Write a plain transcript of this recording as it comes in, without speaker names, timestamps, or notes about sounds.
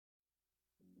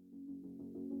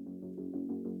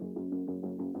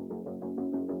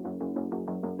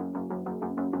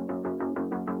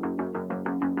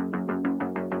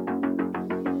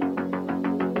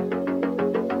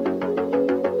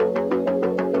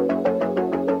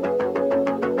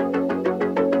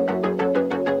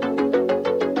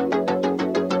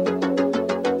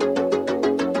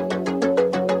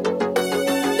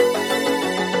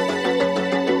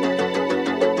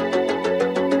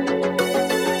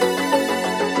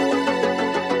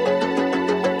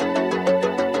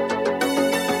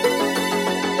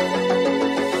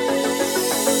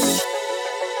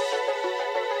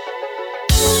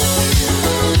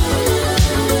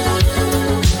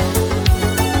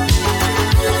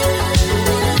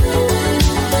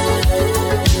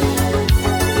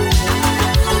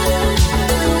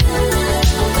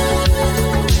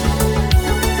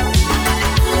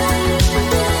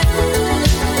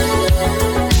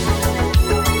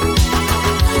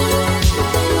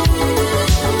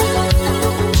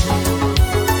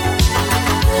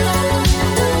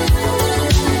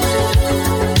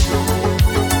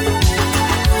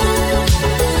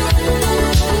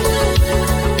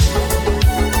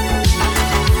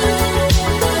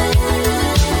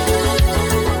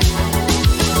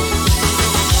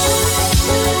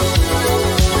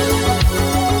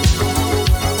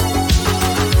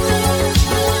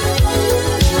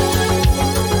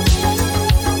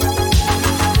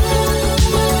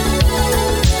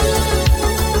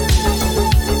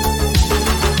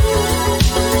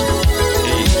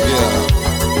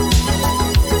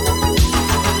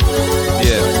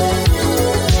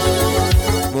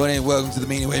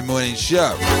Meaningwave Morning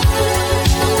Show.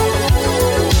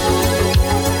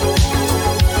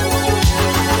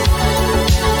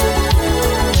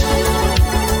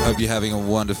 Hope you're having a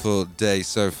wonderful day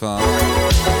so far,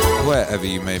 wherever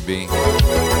you may be,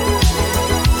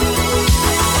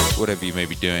 whatever you may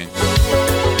be doing.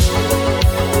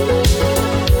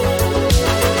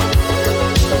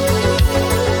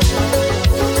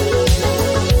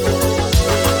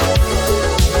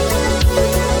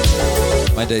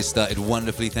 My day started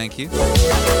wonderfully, thank you.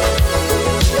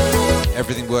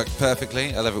 Everything worked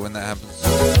perfectly. I love it when that happens.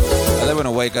 I love when I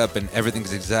wake up and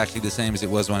everything's exactly the same as it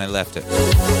was when I left it.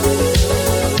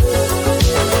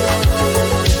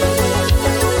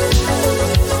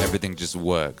 Everything just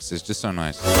works. It's just so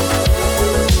nice.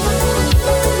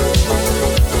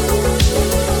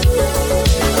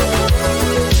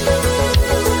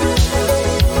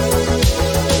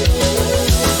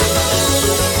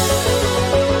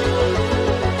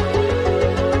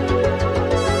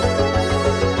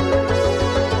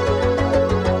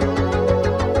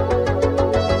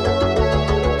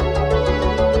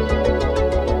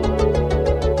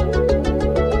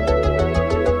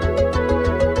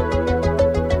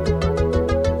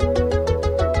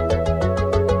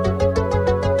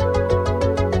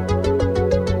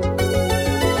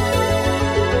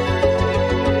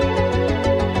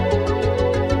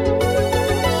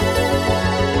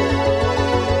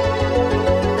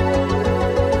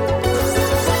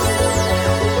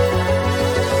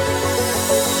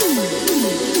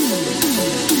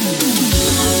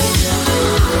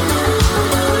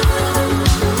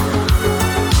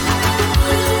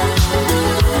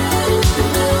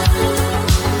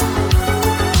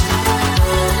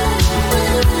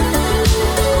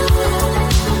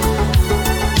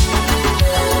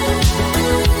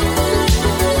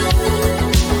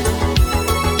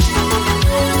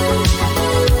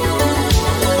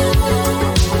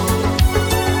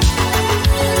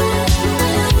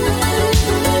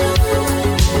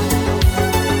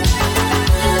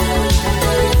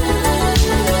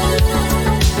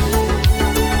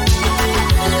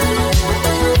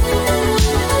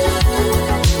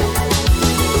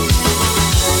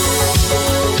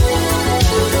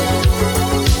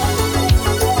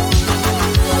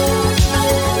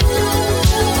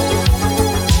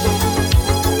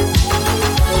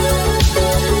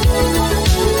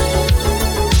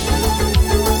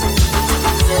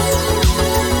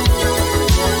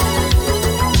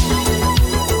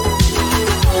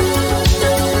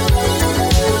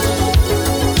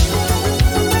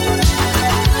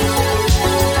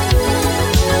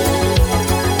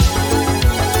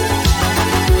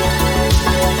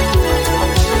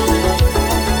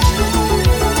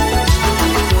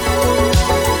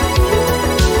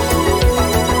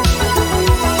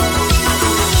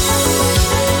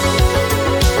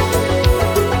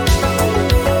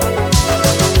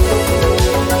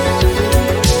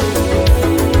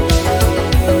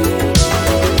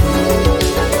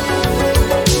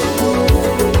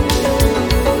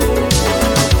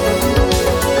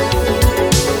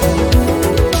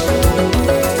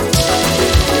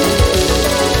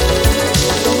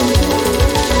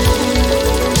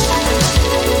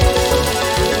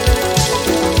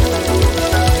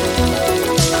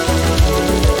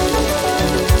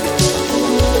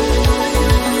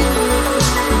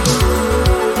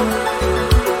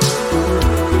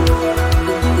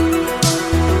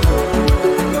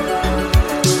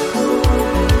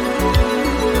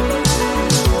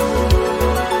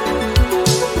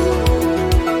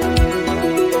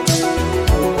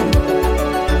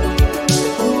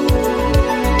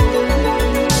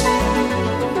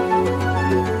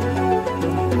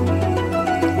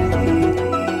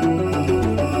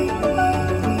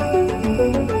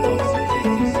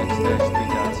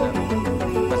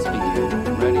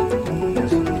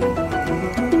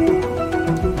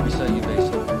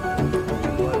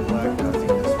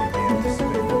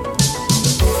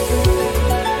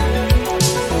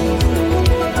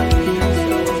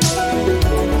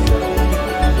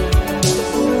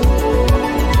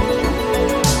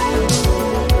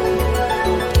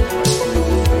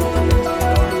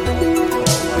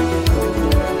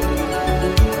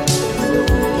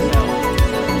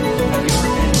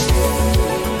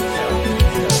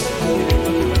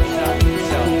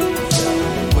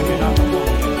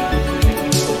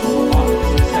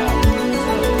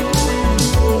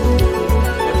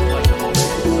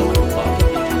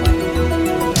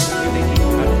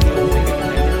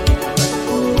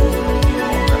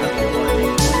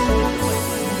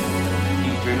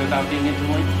 about being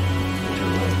interlinked?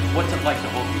 What's it like to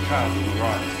hold two children in your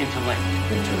arms? interlinked.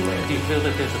 Interlinked. Do you feel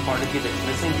that there's a part of you that's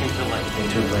missing? Interlinked.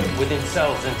 Interlinked. Within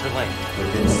cells, interlinked.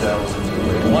 Within cells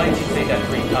interlinked. Why did you say that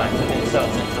 3 times? Within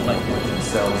cells, interlinked. Within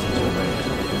cells interlinked.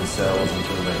 Within cells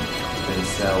interlinked. Within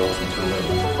cells interlinked.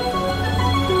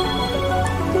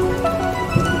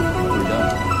 We're done.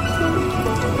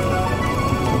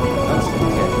 That's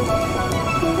okay.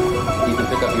 You can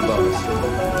pick up your bonus.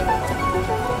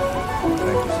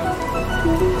 Thank you, sir.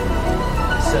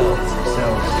 Cells.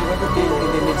 Cells. Have you ever been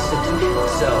in an institution?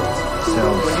 Cells.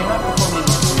 Cells. When you're not performing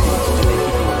these duties, do they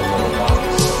keep you in a little box?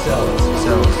 Cells.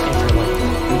 Cells. Interlinked.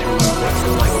 Interlinked. What's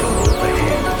it like to hold the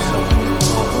hand of someone you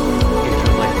love?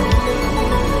 Interlinked.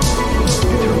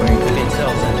 Interlinked. Within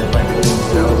cells, interlinked. Within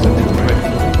cells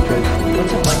interlinked. Dreadfully.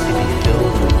 What's it like to be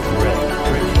filled with dread?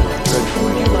 Dreadfully.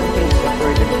 Dreadfully. Do you like being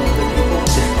separated from other people?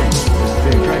 Distinct.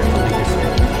 Distinct. Dreadfully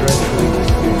distinct. Dreadfully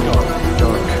distinct. Dark.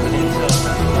 Dark. Within cells,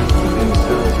 interlinked. Within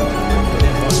cells interlinked.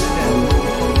 Within one step. Within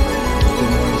one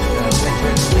step. And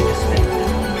dreadfully distinct.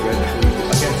 Dreadfully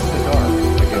distinct. Against the dark.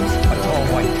 Against the A tall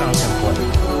white fountain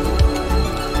plate.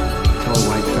 tall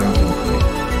white fountain plate.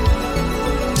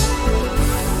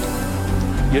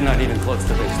 You're not even close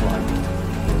to baseline.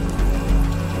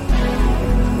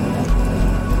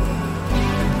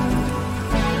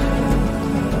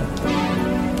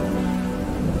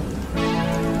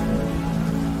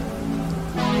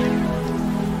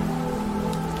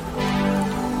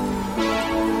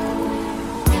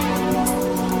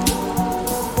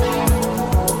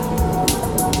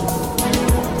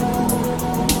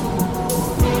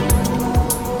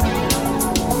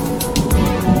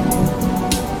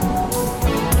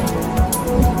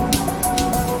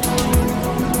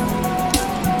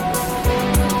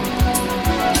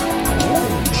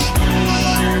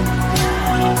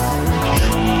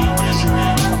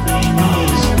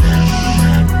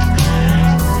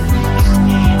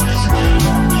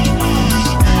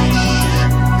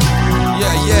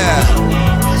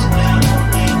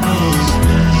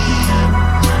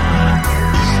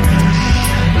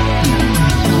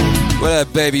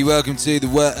 Baby, welcome to the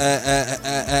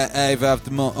wave of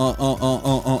the morning.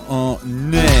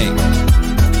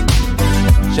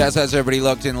 Shouts out to everybody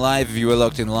locked in live. If you were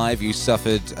locked in live, you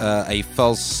suffered a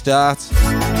false start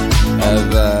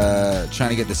of trying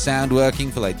to get the sound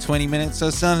working for like 20 minutes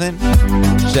or something.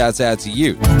 Shouts out to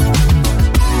you.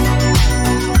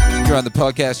 If you're on the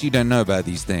podcast, you don't know about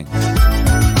these things.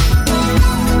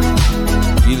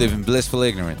 You live in blissful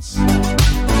ignorance.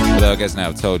 Although I guess now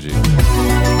I've told you.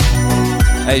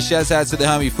 Hey, shouts out to the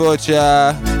homie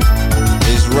Forcha.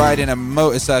 He's riding a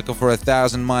motorcycle for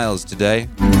 1,000 miles today.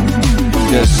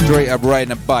 Just straight up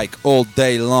riding a bike all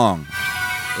day long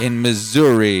in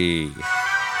Missouri.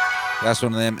 That's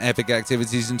one of them epic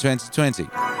activities in 2020.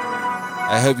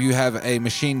 I hope you have a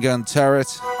machine gun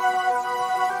turret.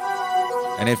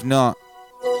 And if not,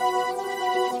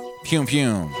 pum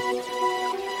pum.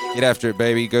 Get after it,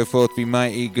 baby. Go forth, be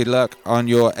mighty. Good luck on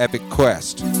your epic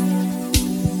quest.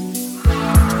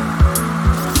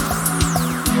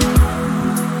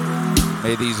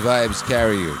 May these vibes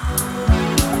carry you.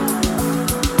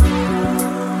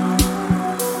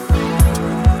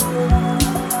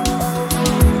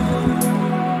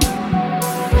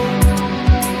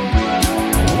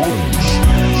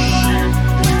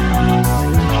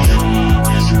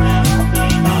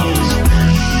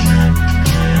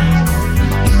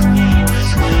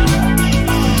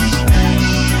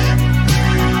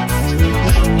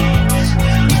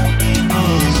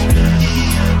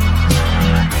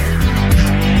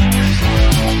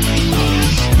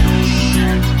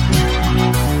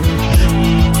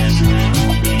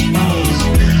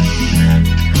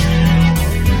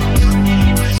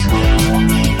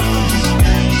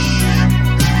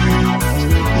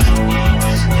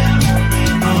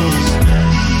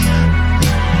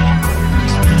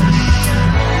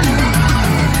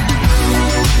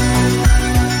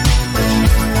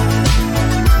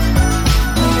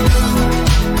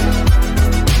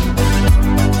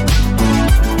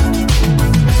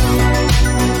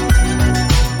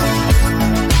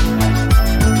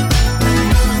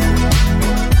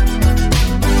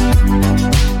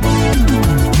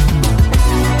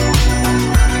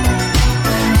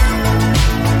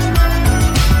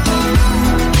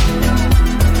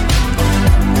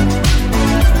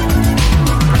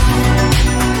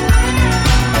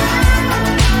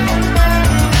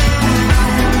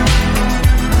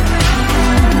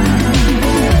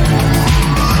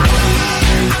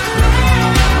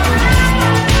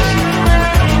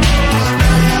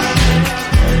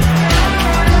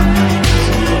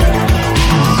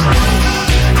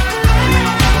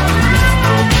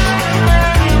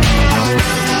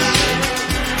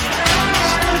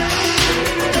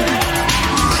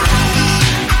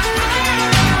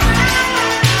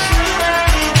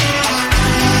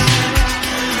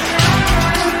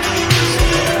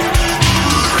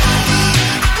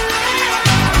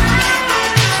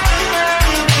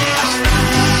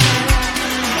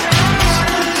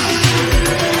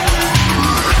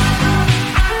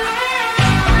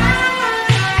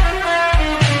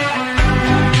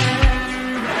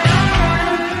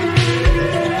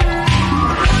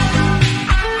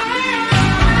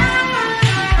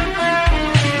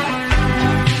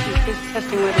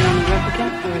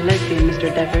 Mr.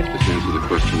 Deckard? Just answer the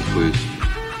question, please.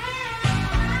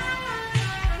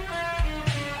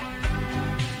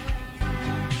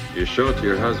 You show it to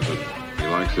your husband. He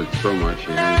likes it so much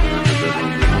he hangs it in the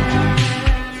bedroom wall.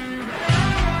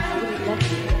 I wouldn't let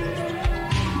you.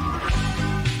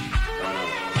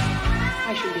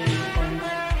 I should be informed.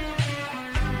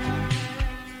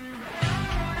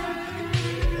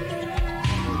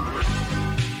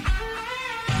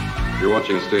 You're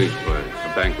watching a stage play.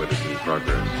 A banquet is in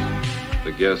progress.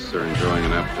 The guests are enjoying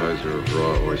an appetizer of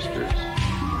raw oysters.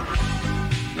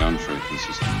 The entree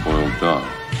consists of boiled dog.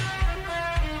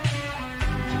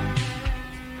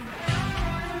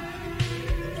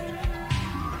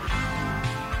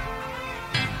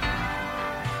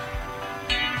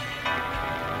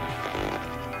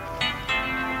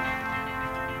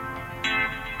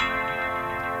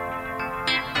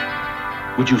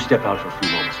 Would you step out for a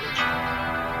few moments, Rich?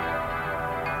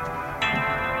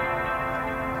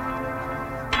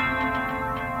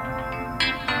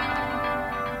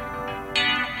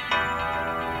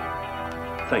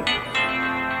 Thank you.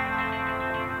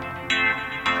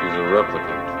 She's a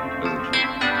replicant, isn't she?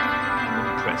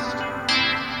 I'm impressed.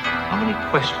 How many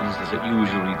questions does it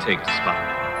usually take to spot?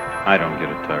 I don't get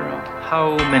it, Tyrell.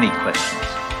 How many questions?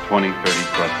 20, 30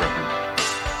 plus records.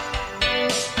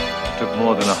 Took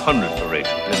more than 100 for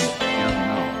Rachel, didn't it? You don't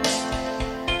know.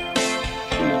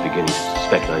 She's beginning to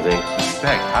suspect, I think.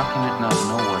 Suspect? How can it not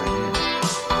know what it is?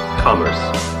 Commerce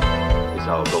is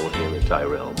our goal here at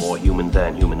Tyrell. More human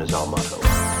than human is our motto.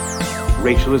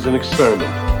 Rachel is an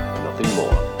experiment, nothing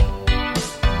more.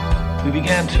 We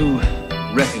began to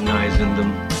recognize in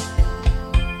them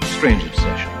a strange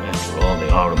obsession. After all, they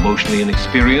are emotionally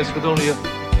inexperienced with only a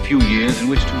few years in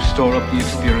which to store up the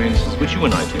experiences which you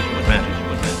and I take for advantage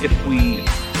of. And if we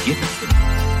gift them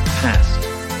past,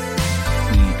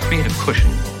 we create a cushion,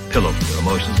 a pillow for their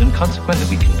emotions, and consequently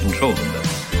we can control them better.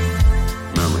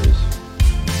 Memories.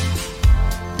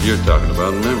 You're talking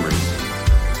about memories.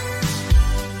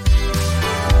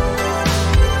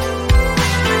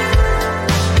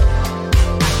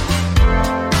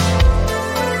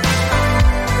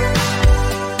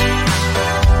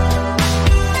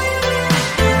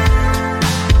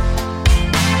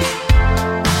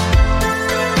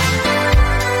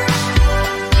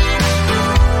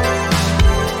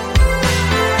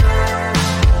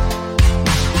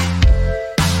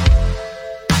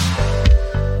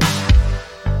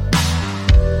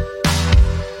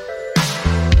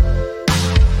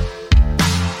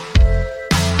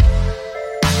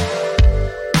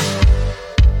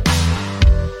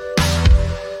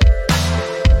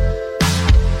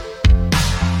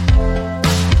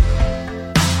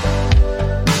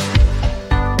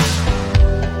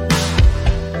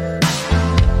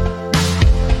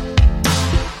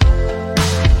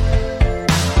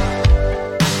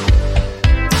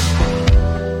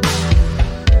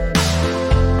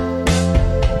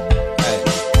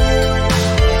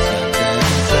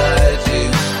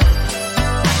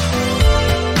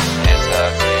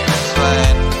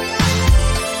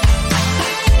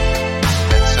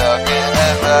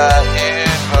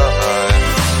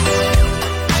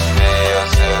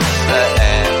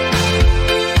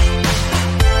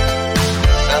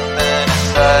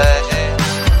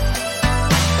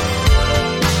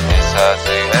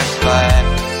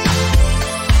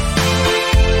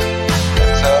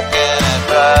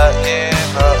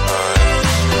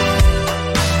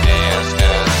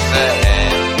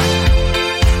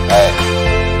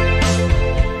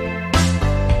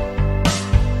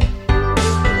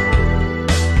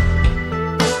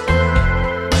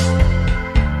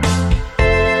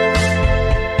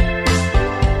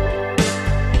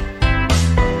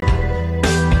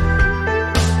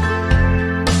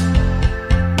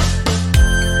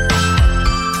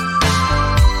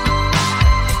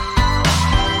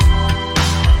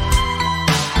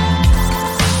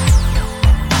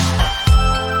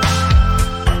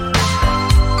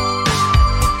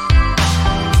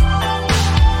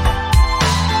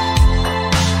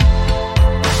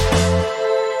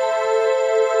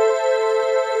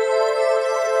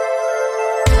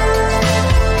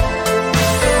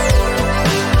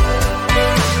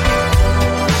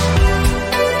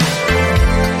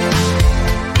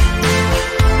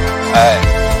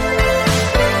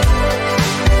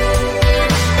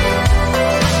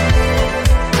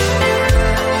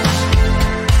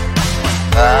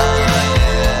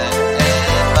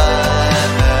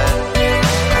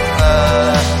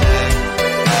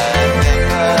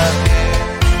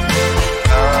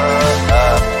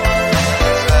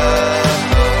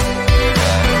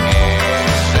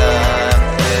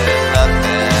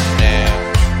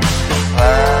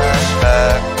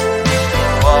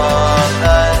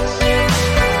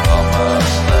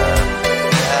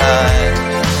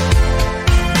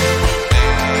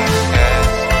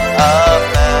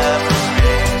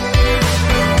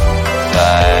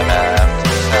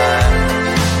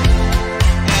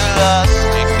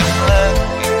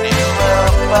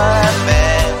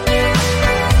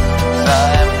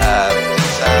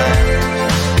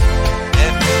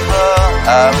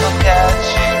 I will catch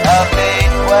you, I'll be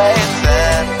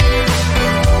waiting.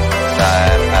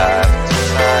 Time after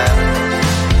time.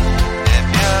 If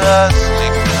you're lost, you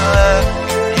can look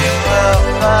and you will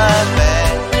find me.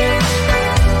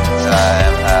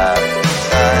 Time after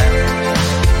time.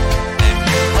 If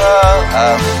you fall,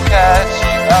 I will catch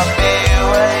you, I'll be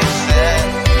waiting.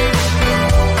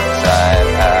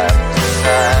 Time after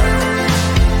time.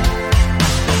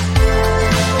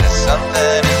 There's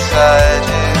something inside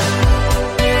you.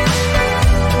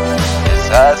 It's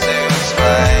hard to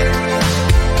explain.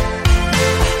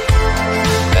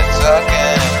 They're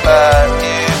talking about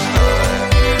you,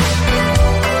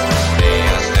 but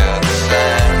you're still the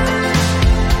same.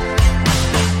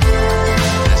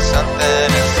 There's something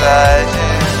inside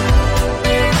you.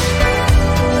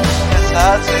 It's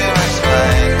hard to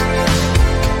explain.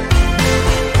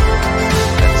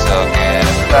 They're talking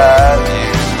about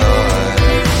you,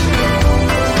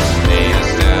 but you're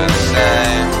still the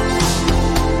same.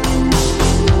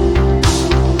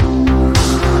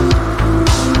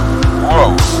 Whoa.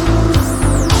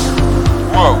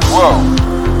 Whoa, whoa.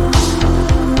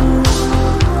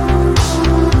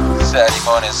 Saturday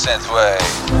morning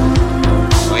synthwave.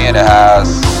 We in the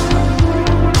house.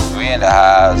 We in the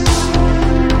house.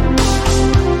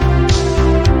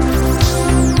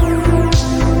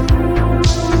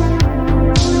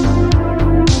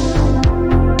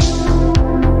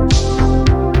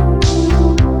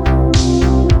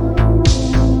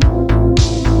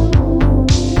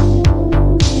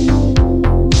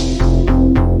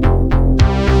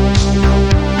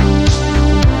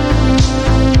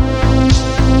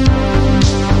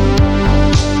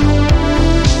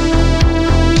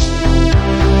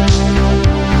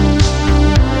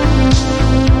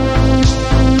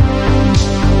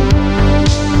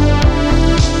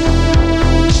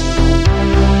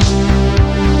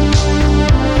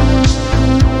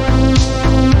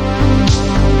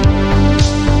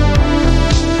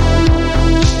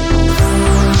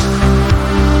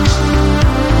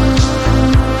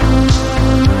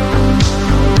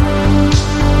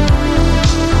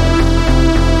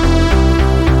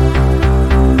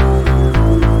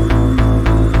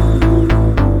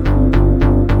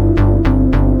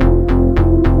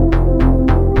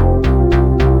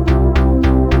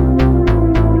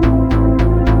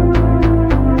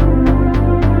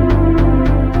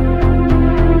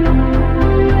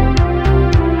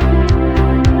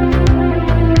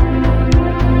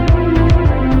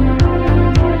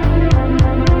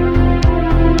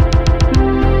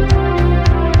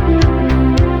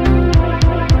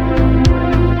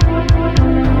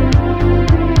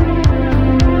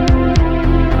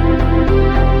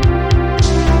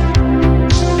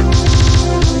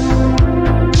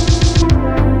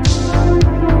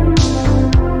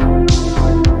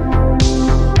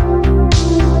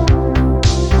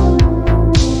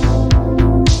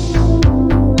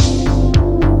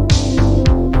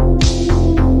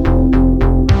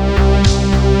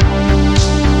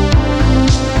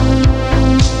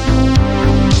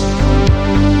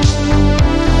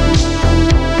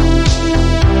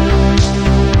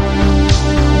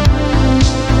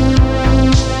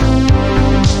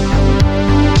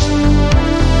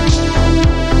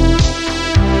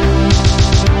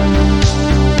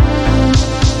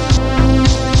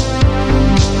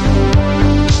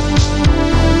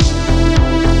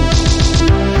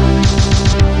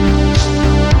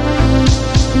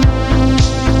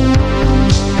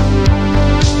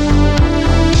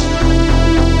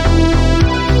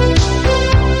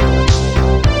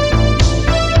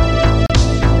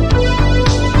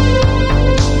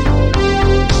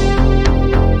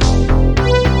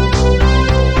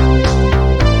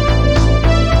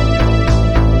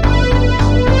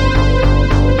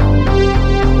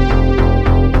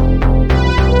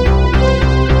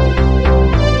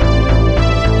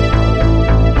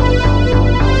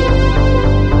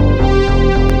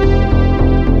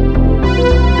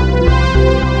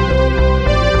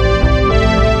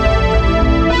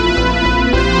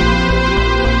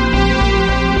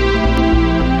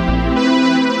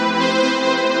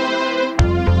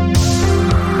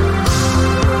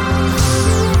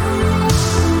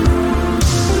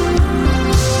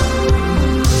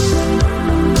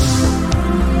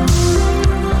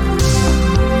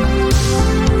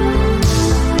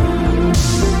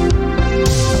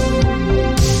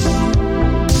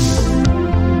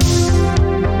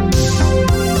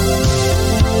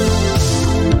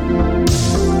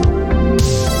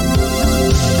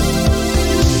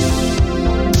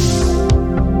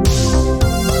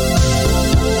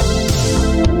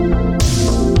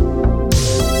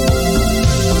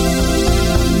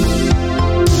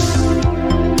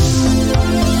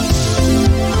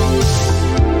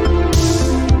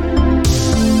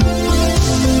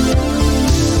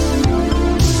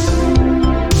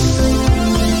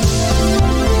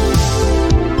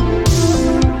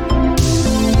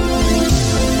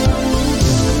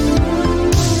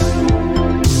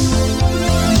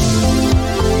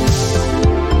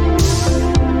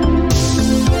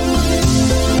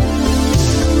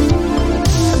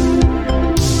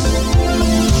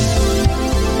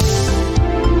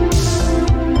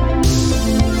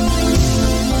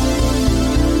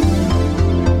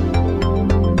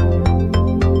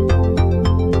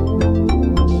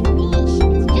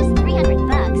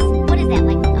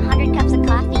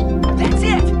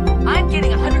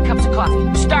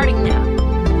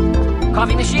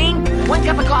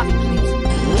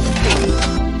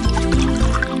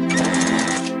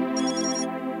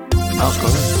 Smells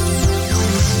good.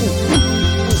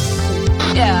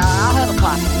 Yeah, I'll have a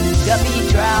coffee. Guppy,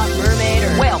 trout, mermaid,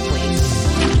 or whale, please.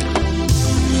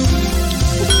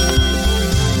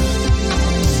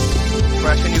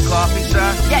 Fresh in your coffee,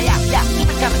 sir? Yeah. Keep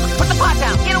it coming. Put the pot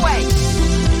down. Get away.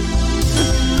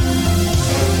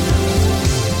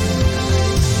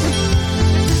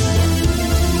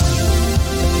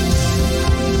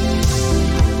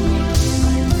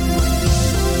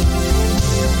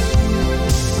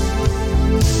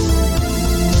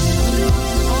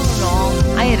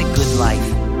 I had a good life.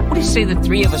 What do you say the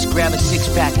three of us grab a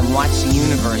six-pack and watch the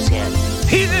universe end?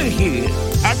 Here.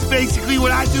 That's basically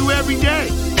what I do every day.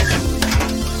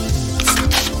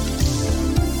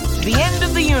 The end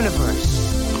of the universe.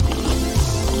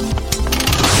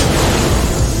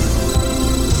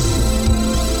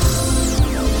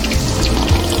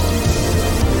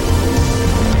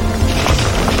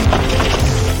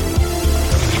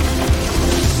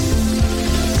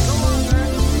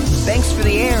 Thanks for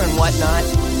the air and whatnot.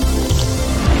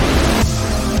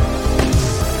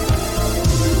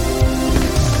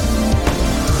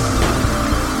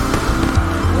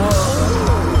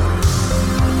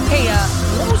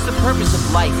 What was the purpose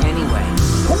of life anyway?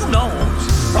 Who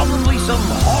knows? Probably some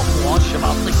hogwash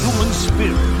about the human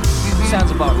spirit.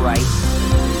 Sounds about right.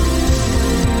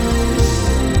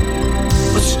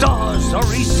 The stars are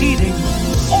receding.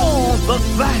 All the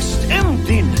vast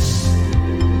emptiness.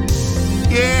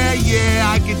 Yeah,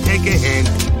 I can take a hint.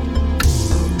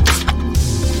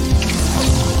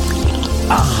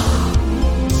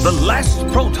 The last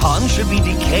proton should be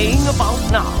decaying about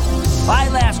now. Bye,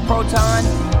 last proton.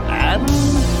 And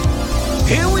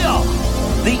here we are,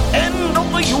 the end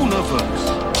of the universe.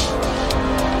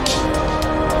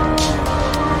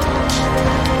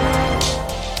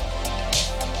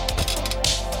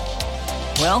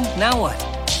 Well, now what?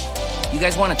 You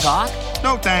guys want to talk?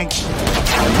 No thanks.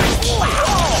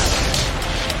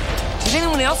 Did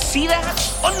anyone else see that?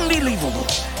 Unbelievable.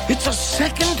 It's a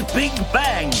second Big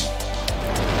Bang.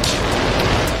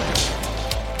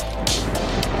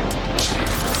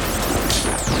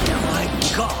 My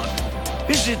God.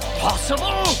 Is it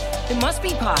possible? It must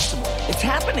be possible. It's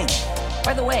happening.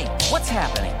 By the way, what's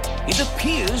happening? It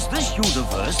appears this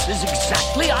universe is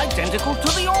exactly identical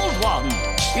to the old one.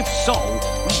 If so,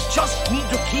 we just need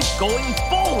to keep going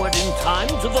forward in time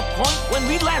to the point when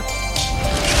we left.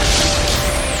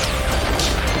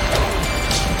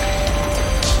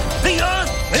 The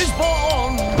Earth is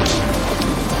born!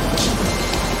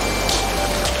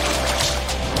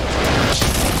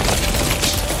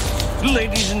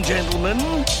 Ladies and gentlemen,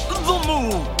 the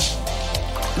moon!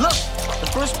 Look, the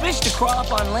first fish to crawl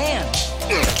up on land.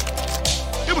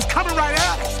 It was coming right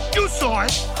at us! You saw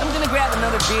it! I'm gonna grab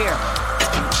another beer.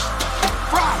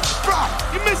 Fry!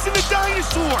 You're missing the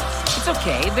dinosaurs! It's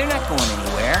okay, they're not going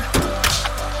anywhere.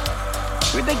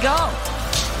 Where'd they go?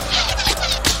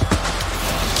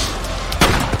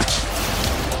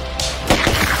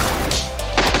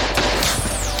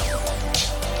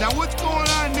 Now what's going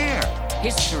on there?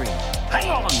 History. Hang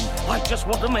on! I just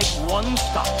want to make one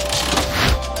stop.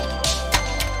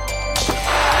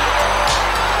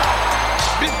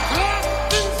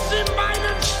 Betrachten Sie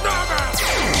meinen Schnabel!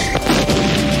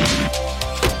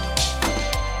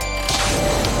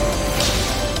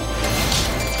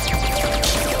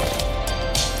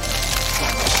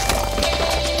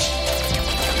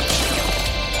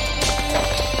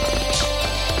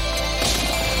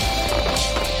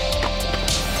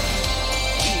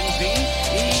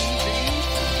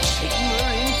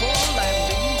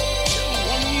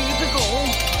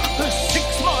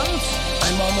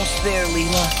 There,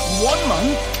 Leela. 1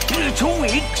 month, 2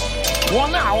 weeks,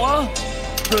 1 hour,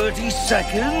 30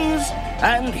 seconds,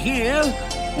 and here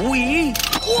we...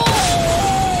 Whoa!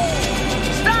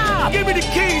 Stop! Give me the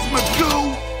keys,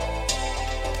 Magoo!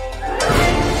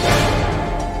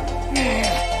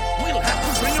 We'll have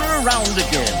to bring her around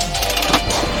again.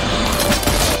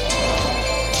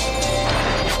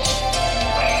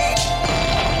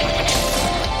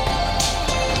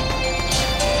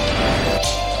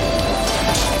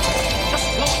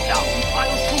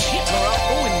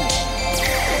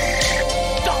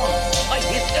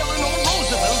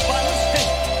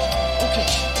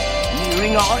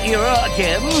 Our era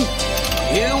again.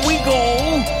 Here we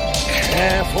go.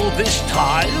 Careful this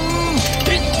time.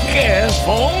 Be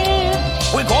careful.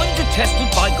 We're going to test it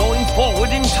by going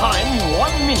forward in time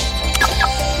 1 minute.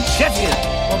 Get in.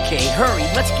 Okay, hurry.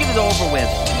 Let's get it over with.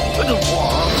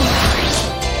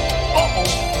 Uh-oh.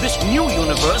 This new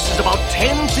universe is about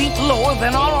 10 feet lower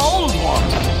than our old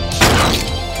one.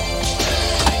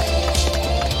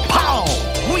 Pow!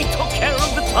 We took care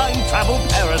of the time travel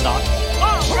paradox.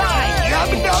 All right.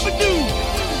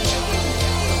 Yabba-dabba-doo!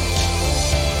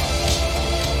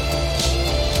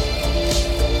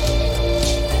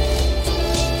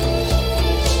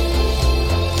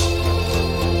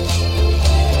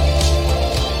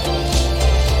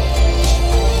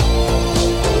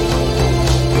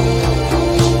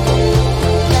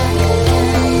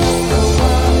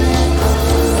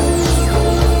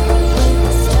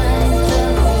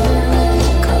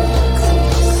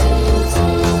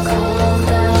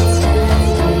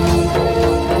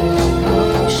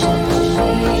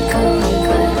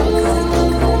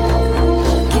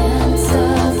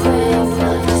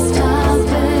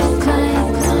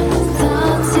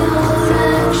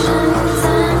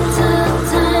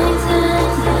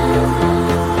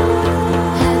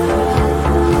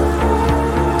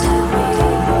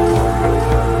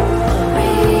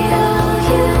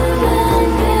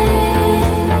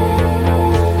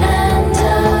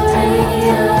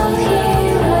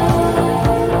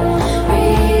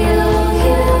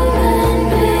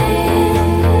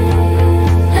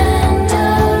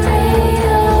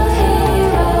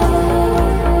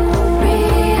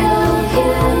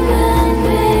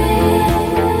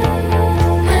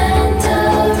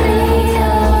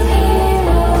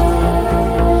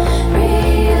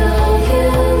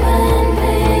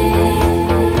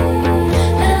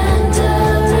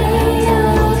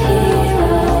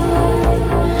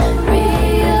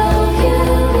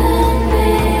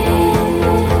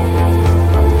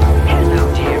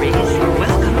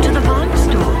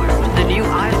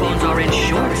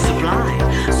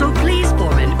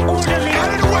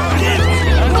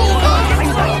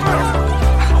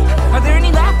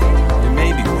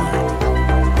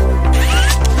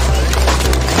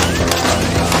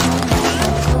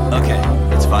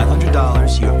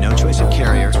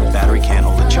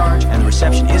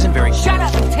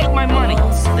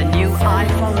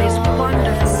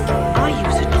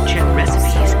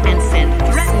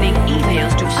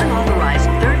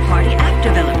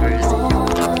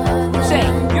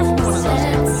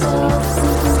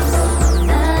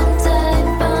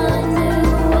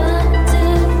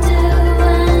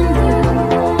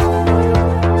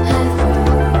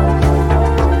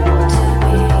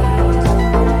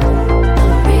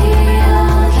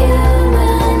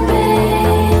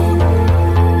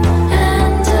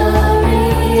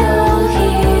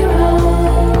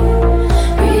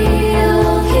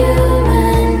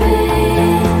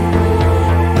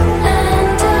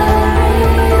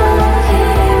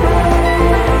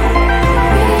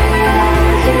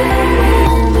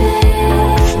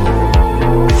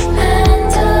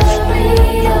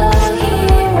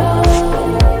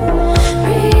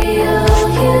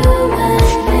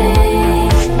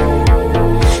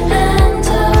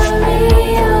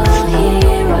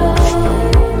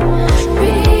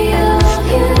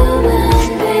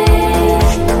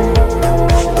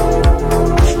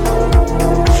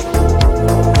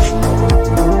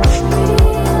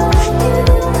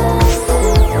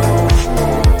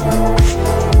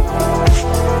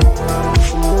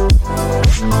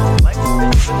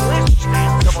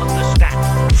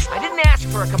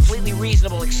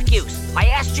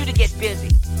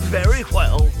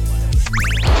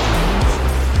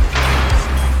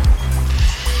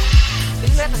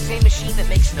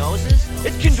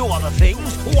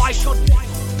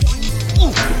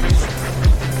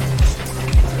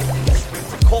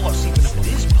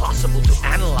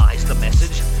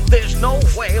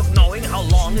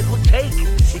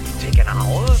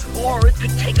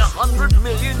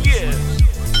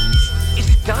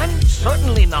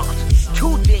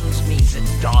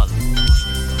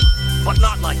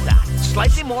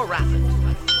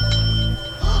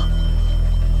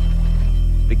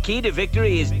 To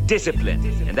victory is discipline,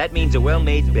 and that means a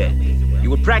well-made bed.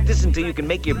 You will practice until you can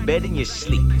make your bed in your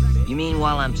sleep. You mean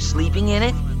while I'm sleeping in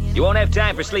it? You won't have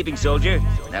time for sleeping, soldier.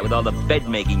 Not with all the bed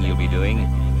making you'll be doing.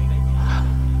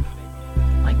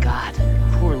 My God,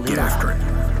 poor Leo. Get after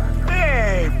it.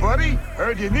 Hey, buddy.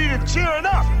 Heard you needed cheering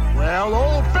up. Well,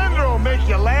 old Fender will make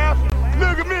you laugh.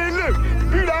 Look at me, look.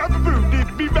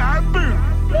 Be-da-ba-boo, be-ba-boo.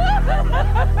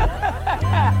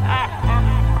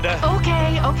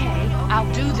 Okay.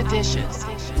 I'll do the dishes.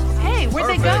 Hey, where'd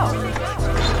they go?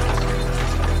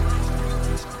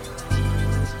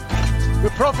 The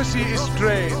prophecy is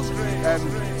strange and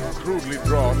crudely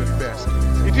drawn at best.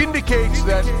 It indicates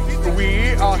that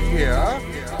we are here,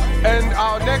 and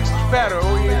our next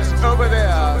pharaoh is over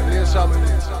there near some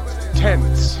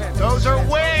tents. Those are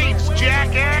weights,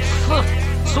 jackass!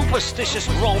 Superstitious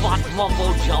robot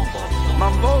mumbo-jumbo.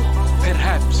 Mumbo?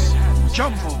 Perhaps.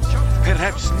 jumbo.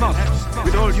 Perhaps not.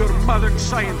 With all your modern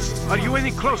science, are you any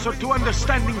closer to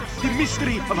understanding the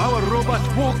mystery of how a robot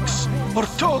walks or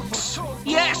talks?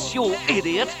 Yes, you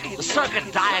idiot. The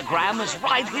circuit diagram is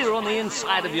right here on the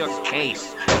inside of your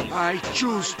case. I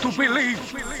choose to believe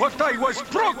what I was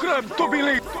programmed to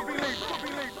believe.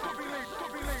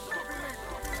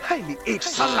 Haile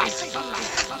Selassie.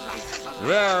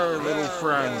 There, little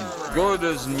friend. Good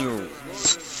as new.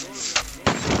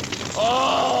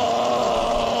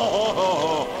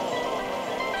 Oh!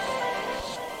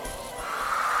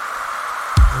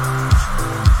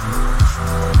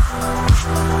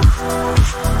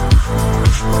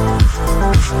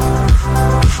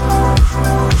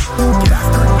 Get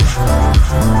after it.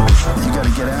 You gotta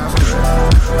get after it.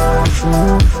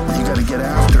 You gotta get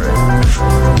after it.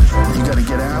 You gotta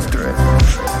get after it.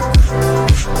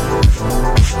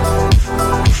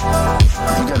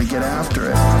 You gotta get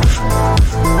after it.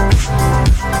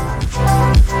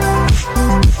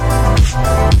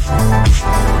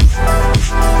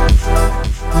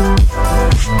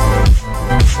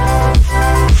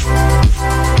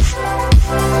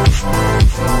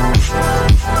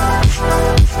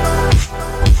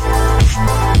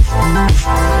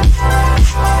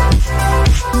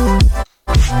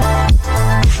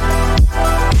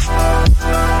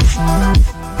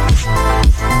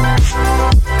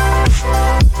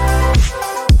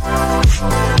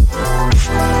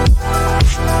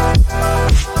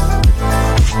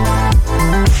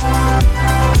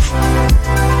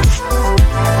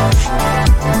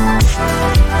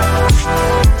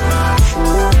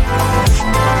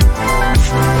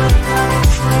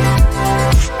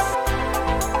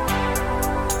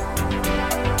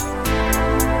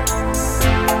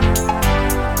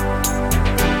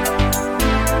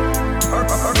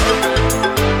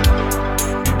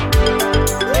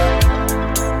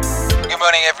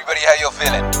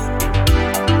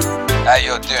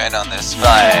 On this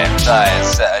fine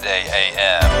Saturday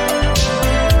AM.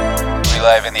 We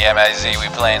live in the MAZ, we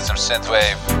playing some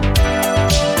synthwave,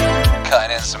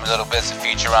 cutting in some little bits of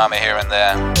Futurama here and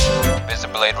there, bits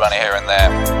of Blade Runner here and there.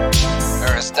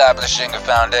 We're establishing a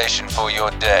foundation for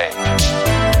your day,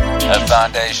 a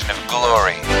foundation of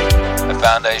glory, a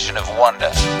foundation of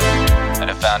wonder, and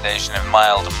a foundation of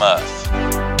mild mirth.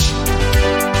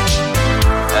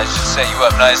 That should set you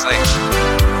up nicely.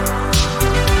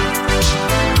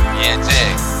 Yeah,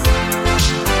 dig.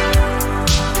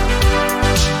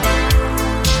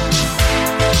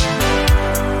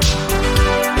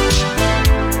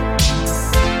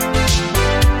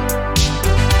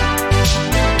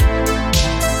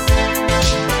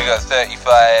 We got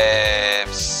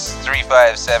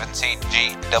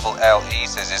 3517GLLE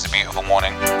says it's a beautiful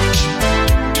morning.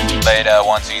 Beta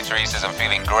 123 says I'm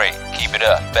feeling great. Keep it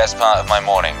up. Best part of my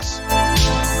mornings.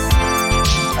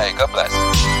 Hey, God bless.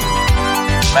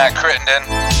 Matt Crittenden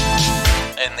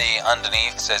in the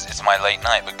underneath says it's my late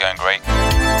night but going great.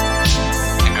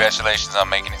 Congratulations on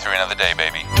making it through another day,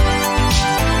 baby.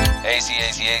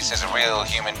 ACACA says a real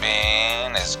human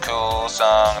being is a cool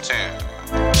song too.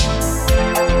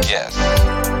 Yes,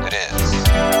 it is.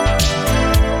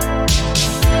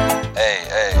 Hey.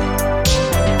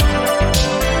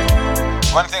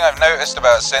 One thing I've noticed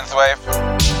about synthwave,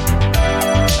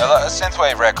 a lot of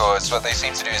synthwave records, what they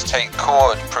seem to do is take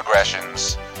chord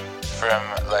progressions from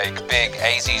like big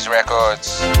 80s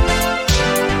records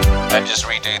and just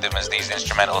redo them as these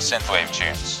instrumental synthwave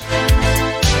tunes.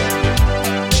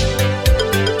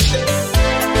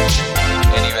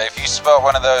 Anyway, if you spot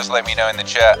one of those, let me know in the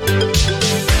chat.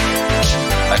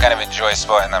 I kind of enjoy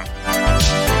spotting them.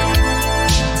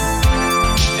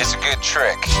 It's a good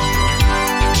trick.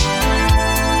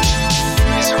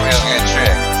 It's a real good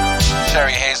trick.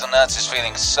 Cherry Hazelnuts is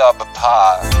feeling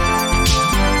subpar.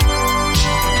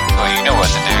 Well, you know what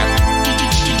to do.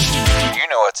 You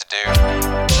know what to do.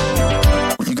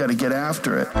 You gotta get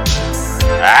after it.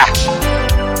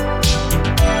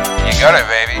 You got it,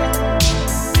 baby.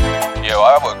 Yo,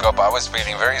 I woke up, I was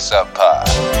feeling very subpar.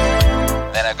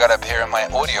 Then I got up here and my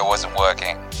audio wasn't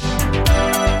working.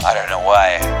 I don't know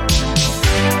why.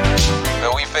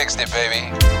 But we fixed it,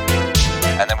 baby.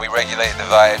 And then we regulated the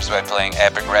vibes by playing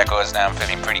epic records. Now I'm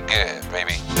feeling pretty good,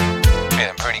 baby.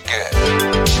 Feeling pretty good.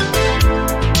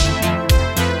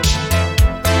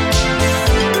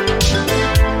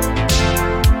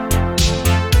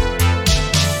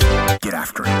 Get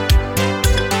after it.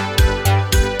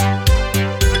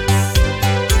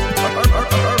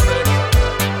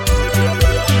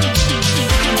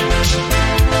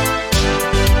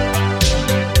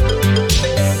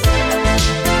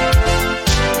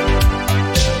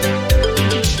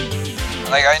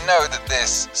 Like, I know that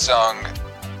this song,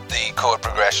 the the chord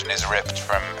progression is ripped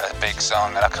from a big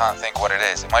song, and I can't think what it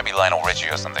is. It might be Lionel Richie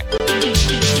or something.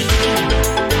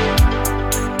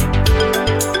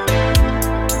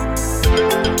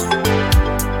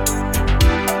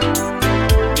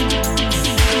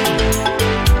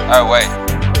 Oh wait.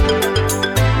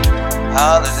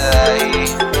 Holiday.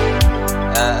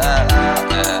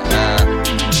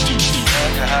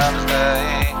 Holiday.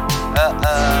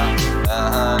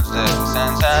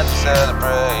 Time to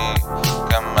celebrate.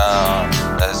 Come on,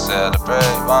 let's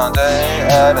celebrate one day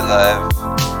out of life.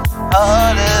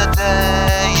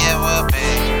 Holiday, it would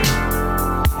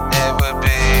be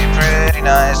pretty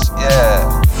nice,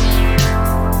 yeah.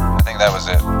 I think that was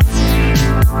it.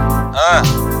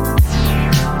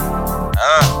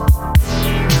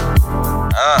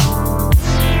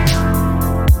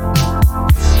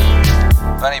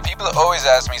 Funny, people always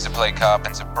ask me to play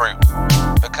Carpenter Brute,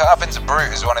 but Carpenter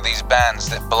Brute is one of these bands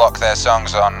that block their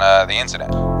songs on the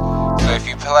internet. So if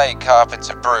you play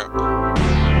Carpenter Brute,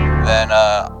 then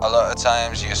a lot of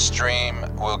times your stream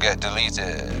will get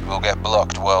deleted, will get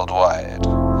blocked worldwide.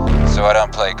 So I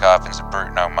don't play Carpenter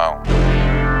Brute no more,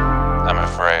 I'm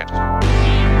afraid.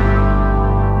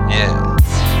 Yeah.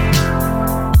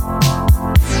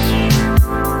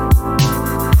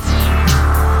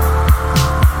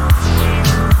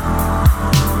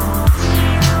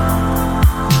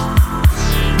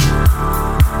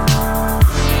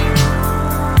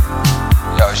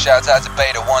 Shout out to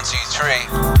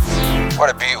Beta123. What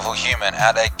a beautiful human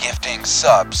out there gifting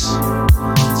subs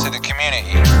to the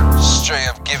community. Straight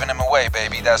up giving them away,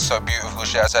 baby. That's so beautiful.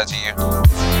 Shout out to you.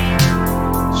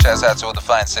 Shout out to all the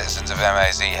fine citizens of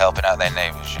MAZ helping out their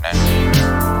neighbours, you know?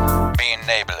 Being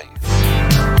neighbourly.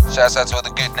 Shout out to all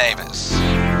the good neighbours.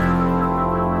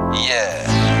 Yeah.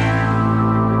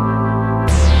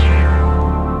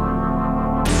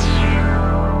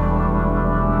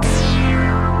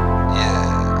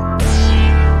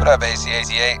 What up,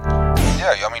 AC88?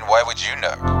 Yeah, I mean, why would you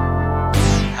know?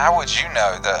 How would you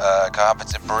know that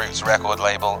Carpenter Brute's record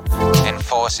label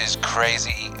enforces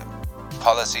crazy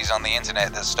policies on the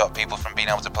internet that stop people from being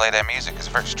able to play their music? It's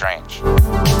very strange.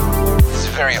 It's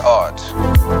very odd.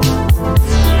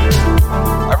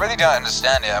 I really don't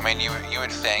understand it. I mean, you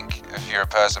would think if you're a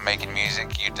person making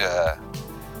music, you'd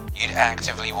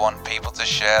actively want people to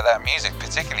share that music,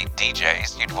 particularly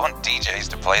DJs. You'd want DJs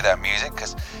to play that music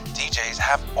because DJs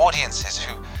have audiences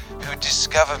who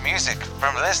discover music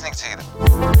from listening to them.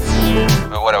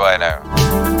 But what do I know?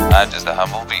 I'm just a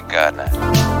humble beat gardener.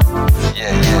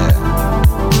 Yeah.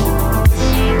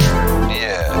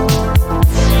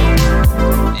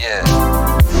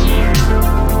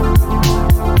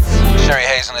 Sherry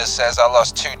Hazelness says, I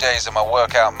lost 2 days of my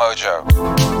workout mojo.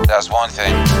 That's one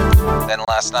thing. Then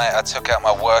last night I took out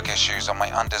my work issues on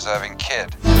my undeserving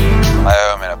kid. I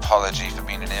owe him an apology for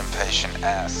being an impatient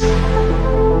ass.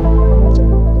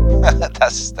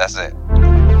 That's it.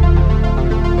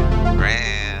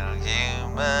 Real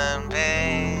human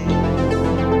being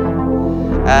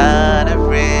and a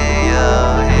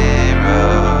real hero.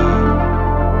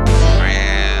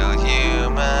 Real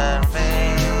human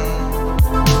being.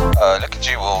 Oh, look at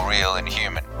you, all real and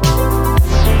human.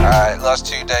 Alright, last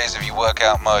 2 days of your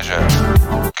workout mojo.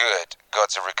 Good, got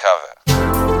to recover.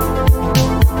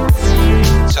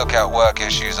 Took out work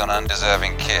issues on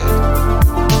undeserving kid.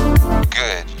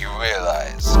 Good, you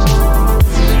realized.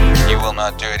 You will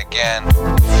not do it again.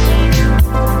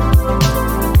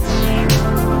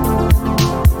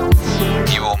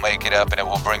 You will make it up and it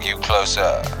will bring you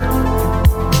closer.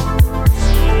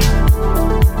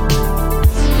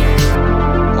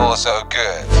 Also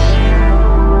good.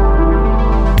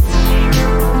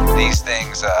 These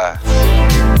things are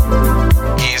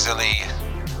easily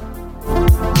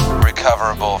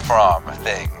recoverable from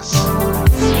things.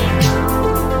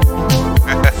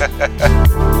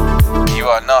 You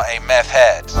are not a meth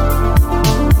head.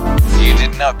 You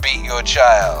did not beat your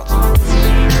child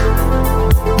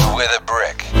with a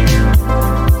brick.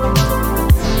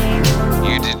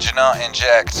 You did not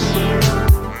inject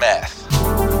meth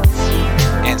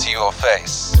into your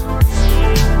face.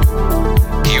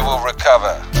 You will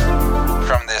recover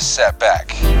from this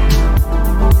setback.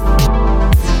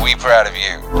 We proud of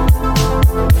you.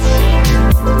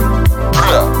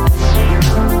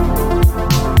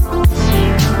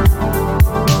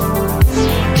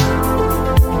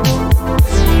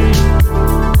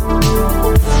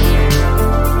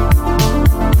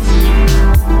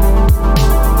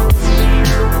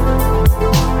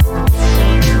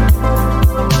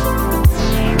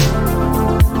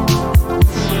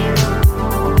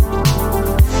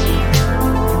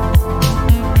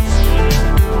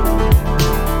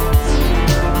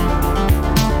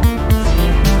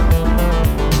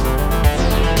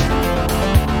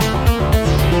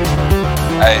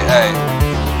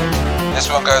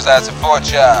 goes out to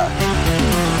Forcha.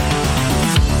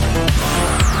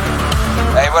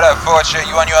 Hey, what up, Forcha?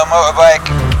 You on your motorbike?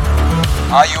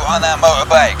 Are you on that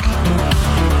motorbike?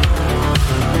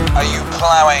 Are you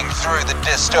plowing through the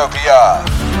dystopia?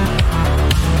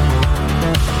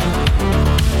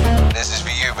 This is for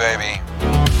you, baby.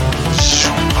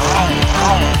 Vroom,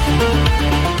 vroom.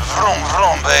 Vroom,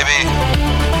 vroom,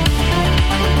 baby.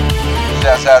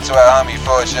 Shouts out to our homie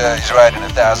Forcha. He's riding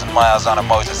 1,000 miles on a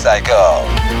motorcycle.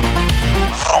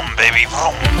 Vroom, baby,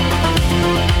 vroom.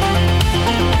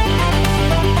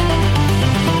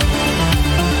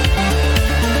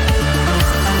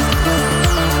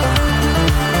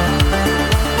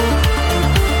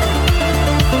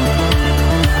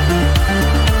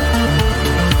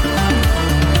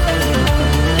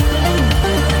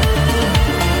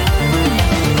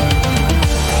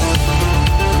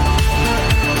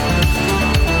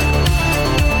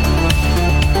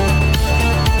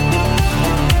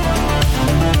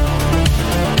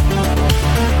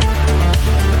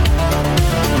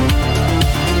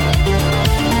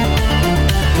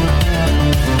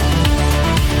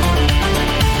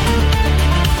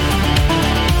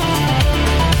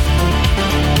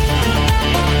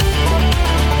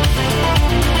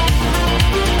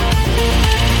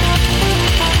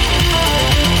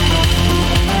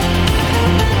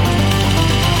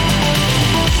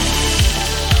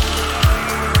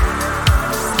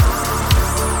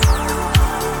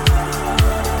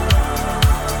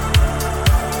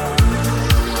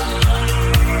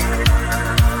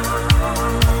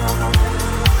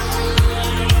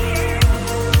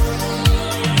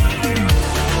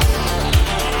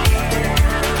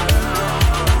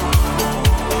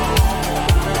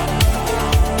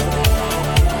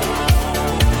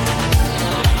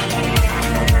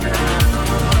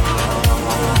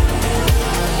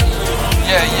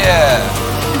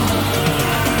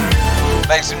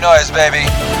 Make some noise, baby.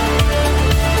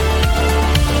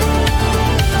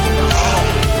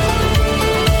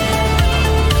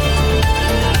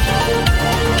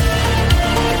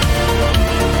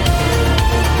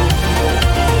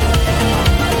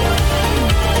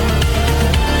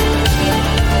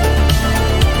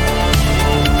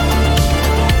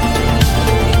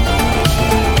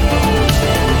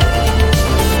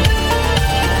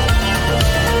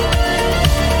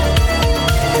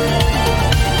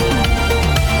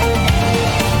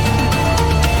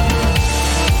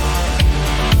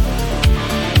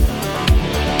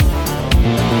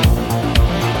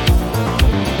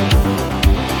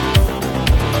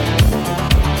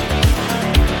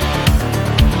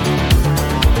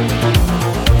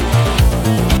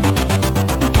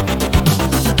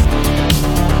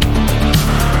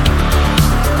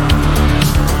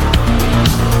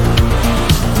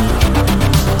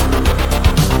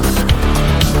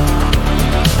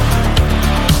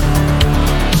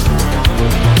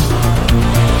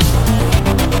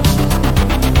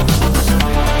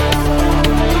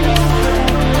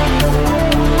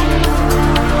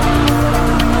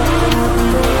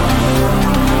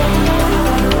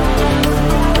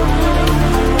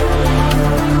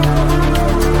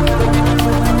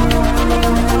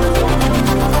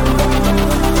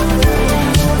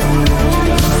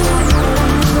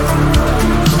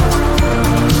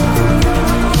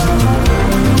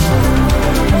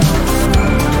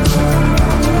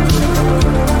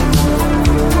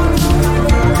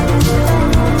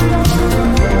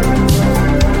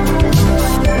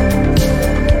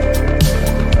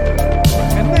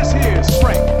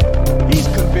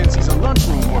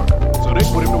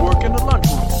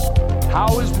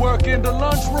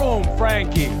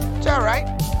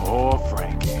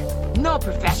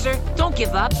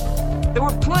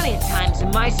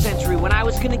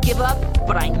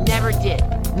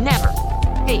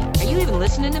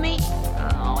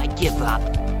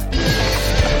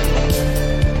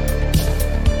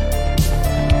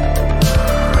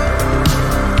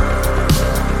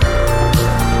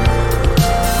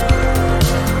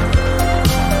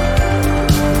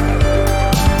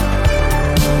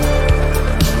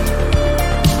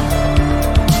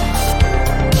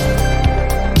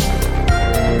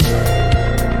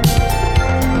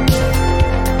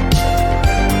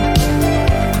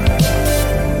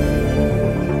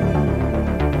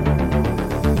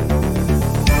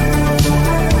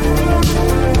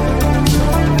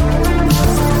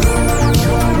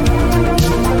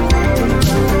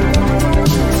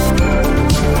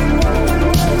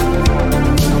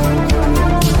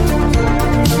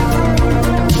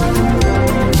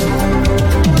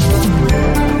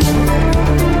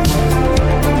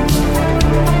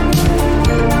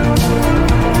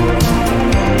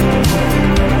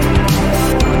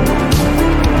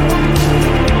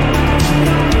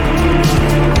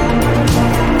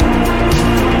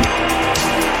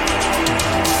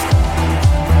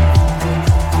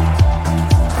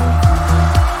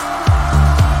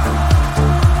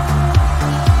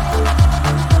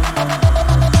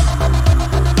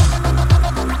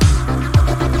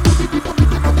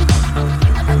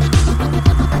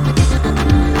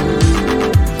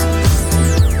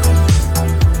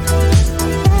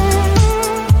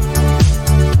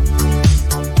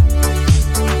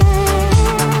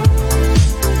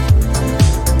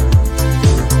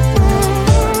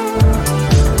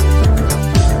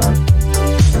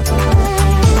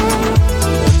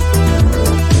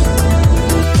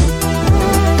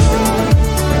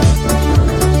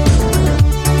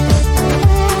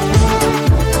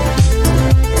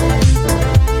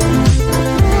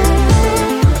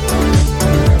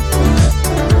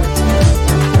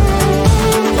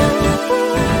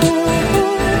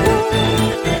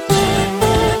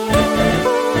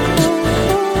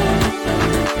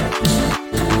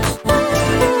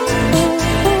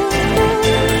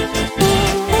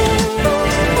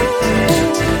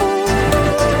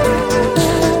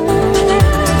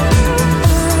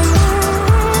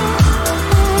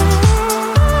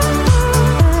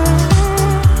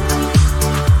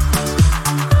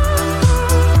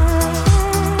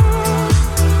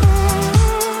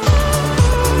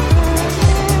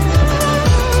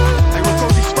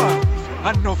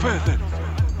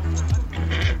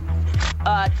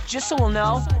 Just so we'll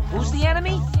know, who's the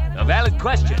enemy? A valid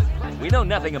question. We know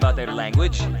nothing about their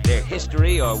language, their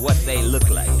history, or what they look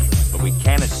like. But we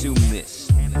can assume this.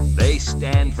 They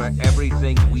stand for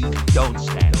everything we don't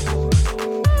stand for.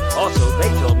 Also, they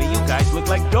told me you guys look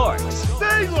like dorks.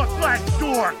 They look like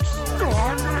dorks!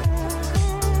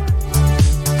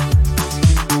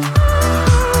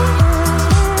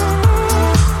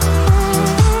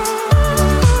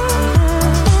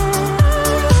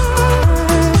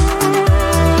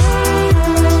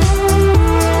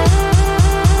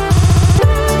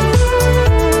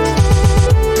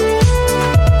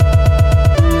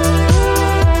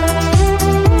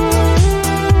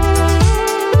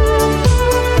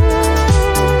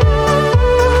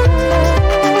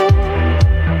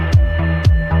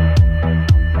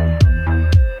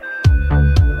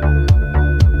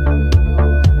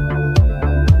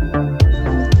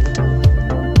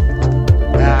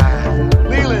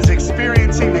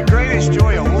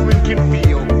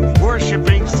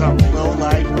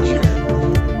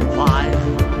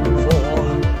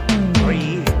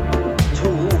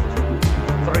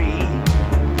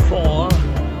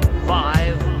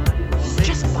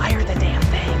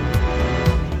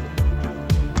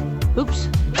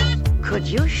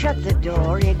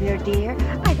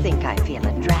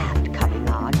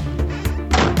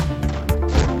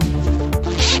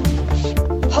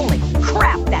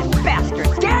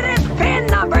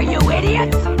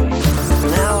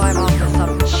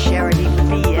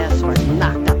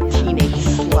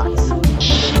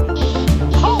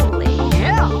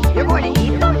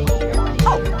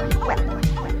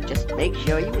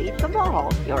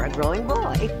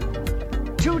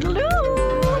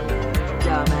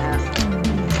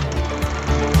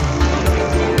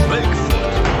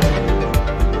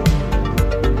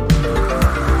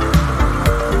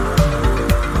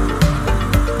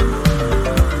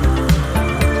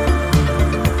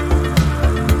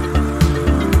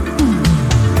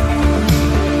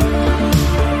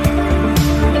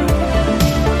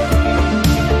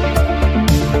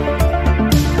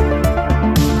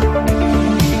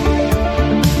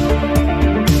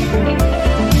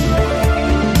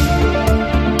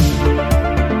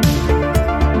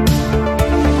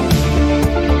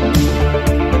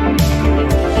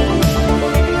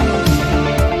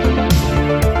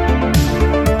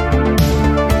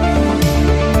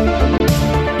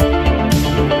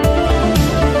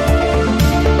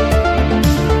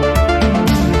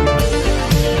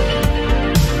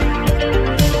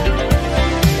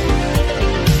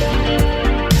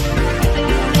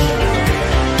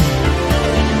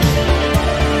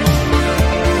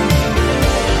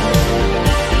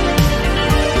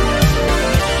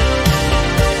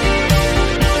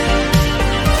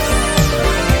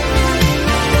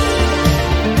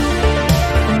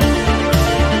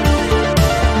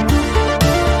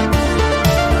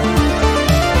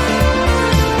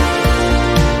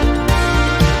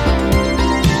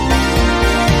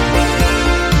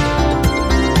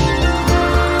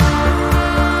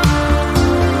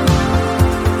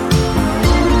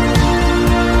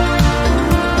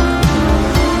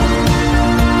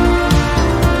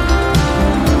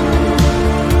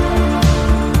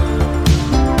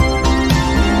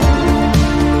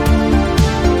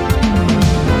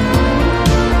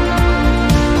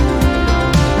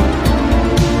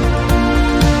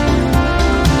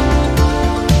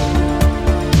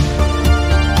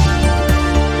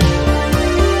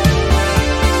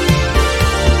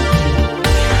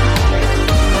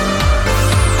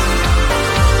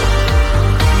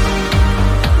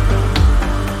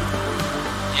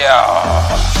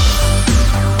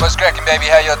 What's cracking, baby?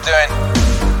 How y'all doing?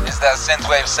 It's that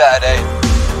Synthwave Saturday.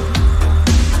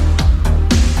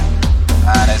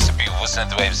 And it's a beautiful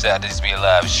Synthwave Saturday to be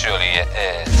alive, surely it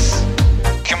is.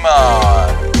 Come on.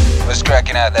 What's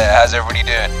cracking out there? How's everybody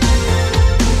doing?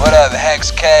 What up, Hex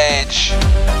Cage?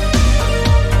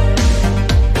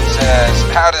 Says,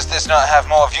 how does this not have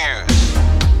more views?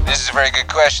 This is a very good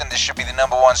question. This should be the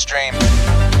 #1 stream.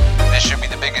 This should be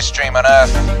the biggest stream on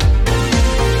Earth.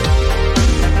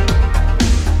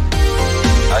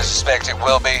 I suspect it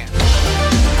will be.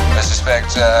 I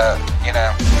suspect, you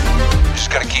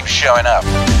just gotta keep showing up.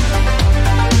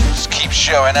 Just keep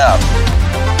showing up.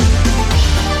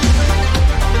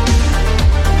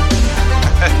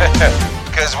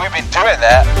 Because we've been doing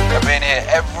that. I've been here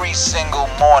every single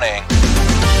morning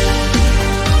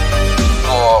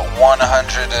for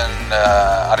 100 and,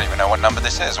 I don't even know what number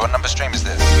this is. What number stream is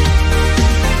this?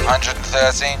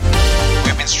 113.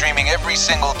 We've been streaming every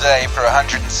single day for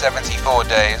 174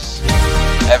 days.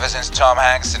 Ever since Tom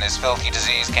Hanks and his filthy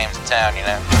disease came to town,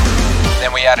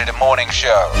 Then we added a morning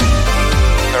show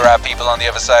for are people on the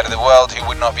other side of the world who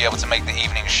would not be able to make the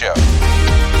evening show.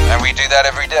 And we do that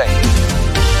every day.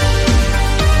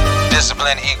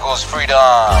 Discipline equals freedom.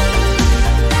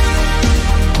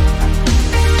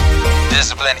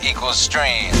 Discipline equals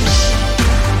streams.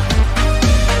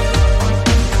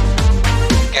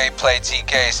 Gameplay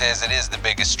TK says it is the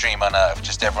biggest stream on Earth,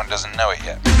 just everyone doesn't know it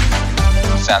yet.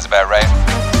 Sounds about right.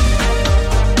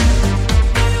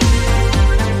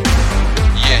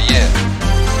 Yeah.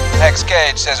 Hex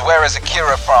Cage says, where is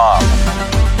Akira from?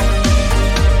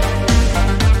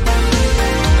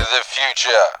 The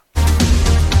future.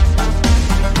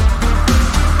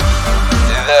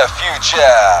 The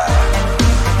future.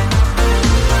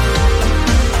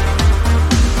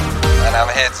 And I'm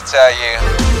here to tell you,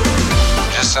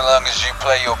 just so long as you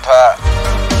play your part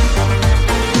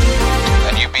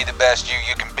and you be the best you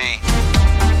can be,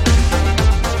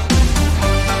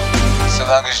 so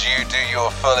long as you do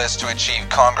your fullest to achieve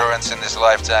congruence in this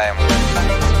lifetime,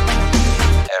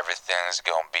 everything's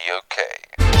gonna be okay.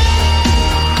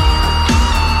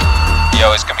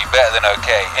 Yo, it's gonna be better than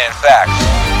okay. In fact,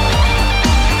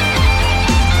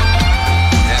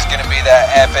 there's gonna be that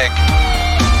epic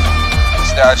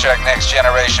Star Trek Next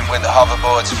Generation with the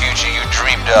hoverboards future you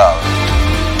dreamed of.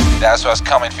 That's what's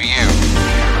coming for you.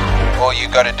 All you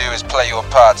gotta do is play your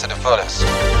part to the fullest.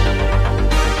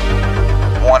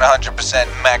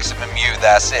 100% maximum you,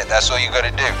 that's it. That's all you gotta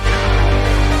do.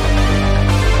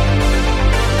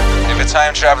 If a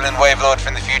time-traveling wave lord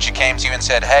from the future came to you and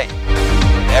said, hey,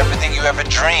 everything you ever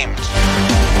dreamed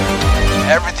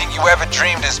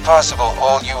is possible.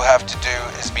 All you have to do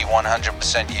is be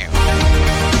 100% you.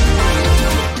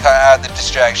 Cut out the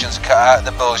distractions, cut out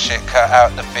the bullshit, cut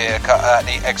out the fear, cut out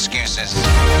the excuses.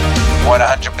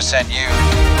 100% you,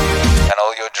 and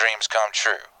all your dreams come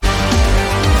true.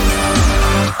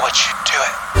 Would you do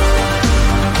it?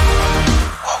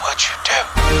 What would you do?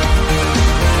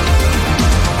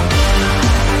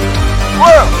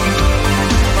 Whoa!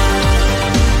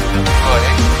 What are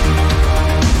you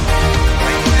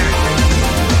doing?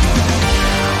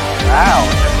 Wow.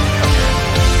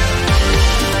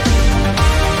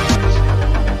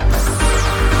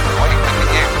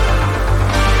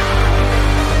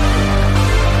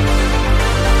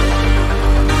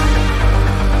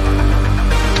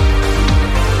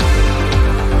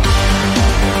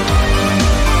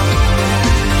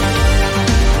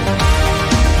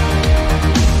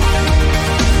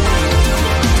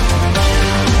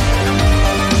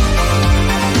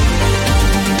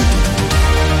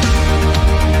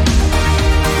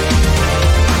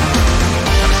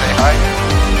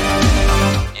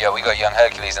 Young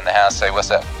Hercules in the house, say what's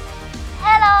up.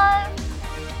 Hello.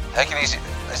 Hercules,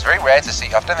 it's very rare to see.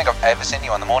 I don't think I've ever seen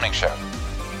you on the morning show. What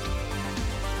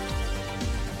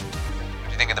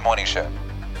do you think of the morning show?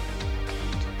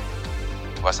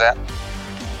 What's that?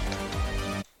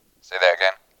 Say that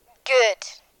again. Good.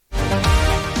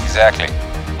 Exactly.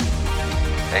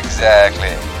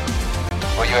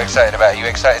 What are you excited about? Are you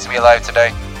excited to be alive today?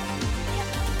 Yes,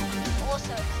 I'm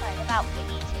also excited about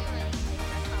Piggy 2 releasing.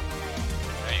 I can't play it.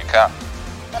 No, you can't.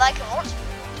 But I can watch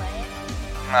people play it.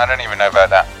 No, I don't even know about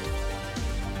that.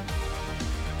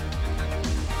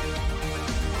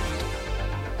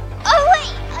 Oh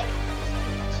wait! I can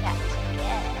use the chat to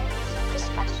get Super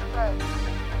Smash Bros.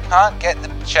 Can't get the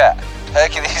chat.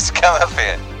 Hercules, come up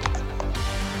here.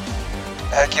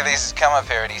 Hercules has come up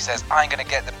here and he says, I'm gonna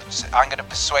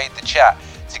persuade the chat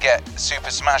to get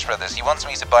Super Smash Brothers. He wants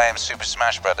me to buy him Super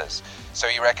Smash Brothers. So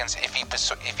he reckons if he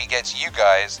gets you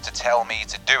guys to tell me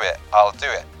to do it, I'll do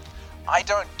it. I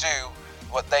don't do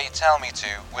what they tell me to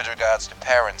with regards to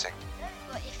parenting. No,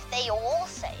 but if they all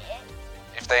say it.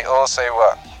 If they all say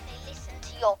what? If they listen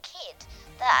to your kid,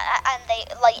 and they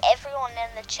everyone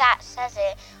in the chat says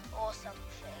it or something,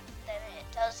 then it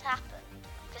does happen.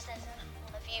 Because there's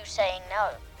one of you saying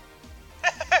no.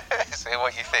 Say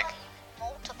what you think.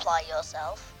 Multiply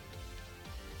yourself.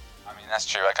 I mean, that's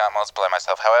true. I can't multiply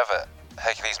myself. However,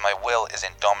 Hercules, my will is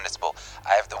indomitable.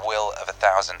 I have the will of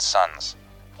 1,000 suns.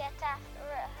 Get after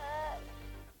it,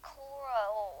 Cora,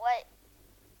 or wait.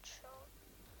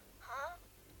 Huh?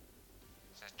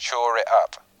 So chore it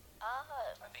up. Oh.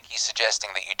 I think he's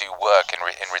suggesting that you do work in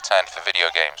return for video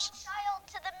games. Child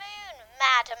to the moon,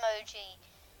 mad emoji.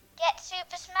 Get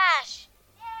Super Smash.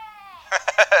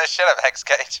 Yeah. Shut up, Hex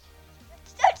Cage.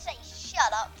 Don't say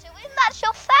shut up to him, that's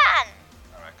your fan.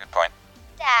 Alright, good point.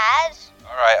 Dad.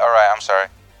 Alright, I'm sorry.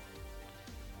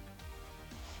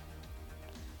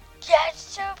 Get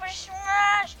Super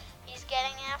Smash. He's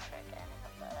getting after it.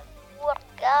 What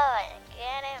guy?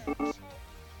 Get him. Look,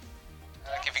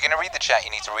 if you're gonna read the chat,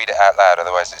 you need to read it out loud,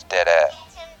 otherwise it's dead air.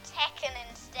 Get him Tekken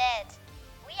instead.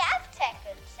 We have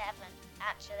Tekken 7.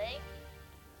 actually.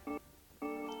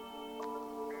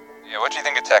 Yeah, what do you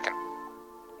think of Tekken?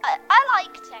 I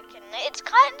like Tekken. It's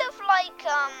kind of like,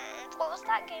 what was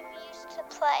that game we used to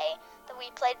play that we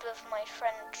played with my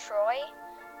friend Troy?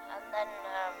 And then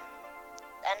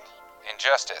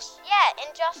Injustice. Yeah,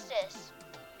 Injustice.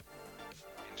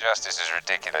 Injustice is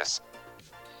ridiculous.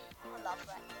 I love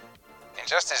that game.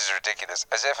 Injustice is ridiculous.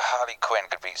 As if Harley Quinn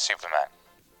could beat Superman.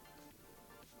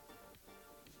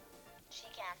 She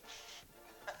can.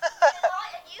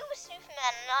 You were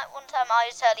Superman, and one time I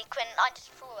was Harley Quinn, and I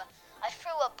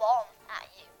threw a bomb at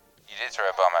you. You did throw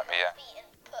a bomb at me, yeah. And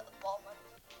put a bomb on.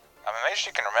 I'm amazed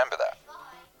you can remember that.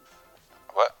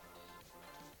 What?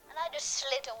 And I just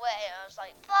slid away, and I was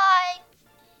like, bye!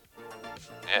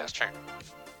 Yeah, it's true.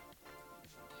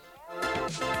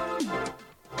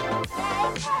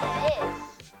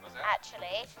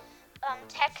 Actually,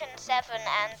 Tekken 7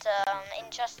 and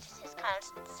Injustice is kind of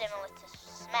similar to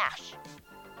Smash.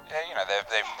 Yeah, you know,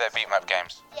 they're beat-em-up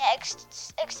games. Yeah,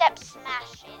 except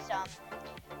Smash is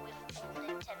with all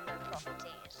Nintendo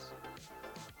properties.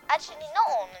 Actually, not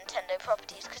all Nintendo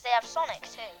properties, because they have Sonic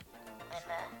too,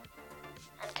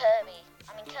 and Kirby.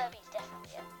 I mean, Kirby's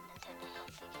definitely a Nintendo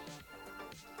property.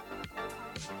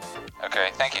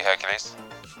 Okay, thank you, Hercules.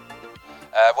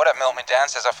 What up, Milkman Dan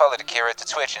says, I followed Akira to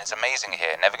Twitch and it's amazing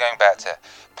here. Never going back to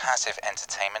passive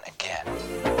entertainment again.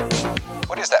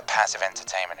 What is that passive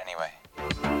entertainment anyway?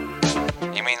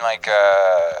 You mean like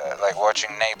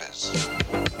watching Neighbors?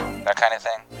 That kind of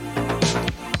thing?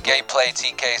 Gameplay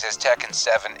TK says Tekken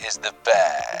 7 is the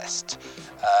best.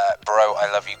 Bro, I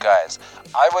love you guys.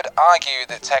 I would argue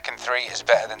that Tekken 3 is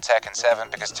better than Tekken 7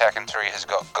 because Tekken 3 has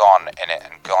got Gon in it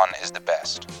and Gon is the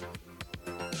best.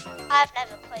 I've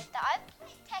never played that. I've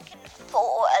played Tekken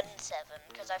 4 and 7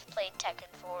 because I've played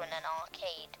Tekken 4 in an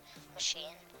arcade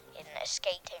machine in a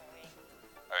skating ring.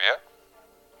 Oh yeah?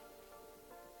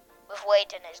 With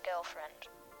Wade and his girlfriend.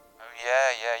 Oh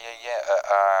yeah.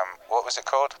 What was it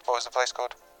called? What was the place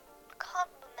called? I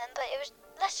can't remember. It was.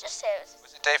 Let's just say it was.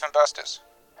 Was it Dave and Buster's?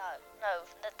 No.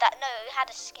 It had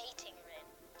a skating ring.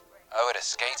 Oh, at a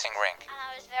skating rink. And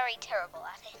I was very terrible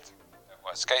at it.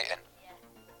 What, skating? Yeah.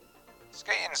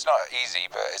 Skating's not easy,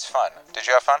 but it's fun. Did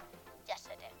you have fun? Yes,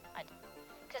 I did.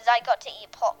 Because I got to eat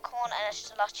popcorn and a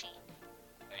slushy.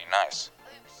 Hey, nice.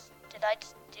 Oops. Did I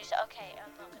just do so? Okay,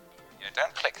 I'm not going to do that. Yeah,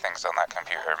 don't click things on that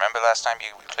computer. Remember last time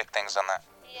you clicked things on that?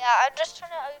 Yeah, I'm just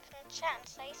trying to open the chat and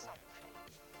say something.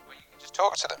 Well, you can just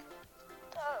talk to them.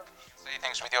 Oh. Say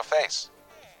things with your face.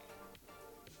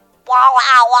 Wow.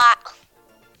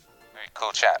 Very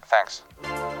cool chat, thanks.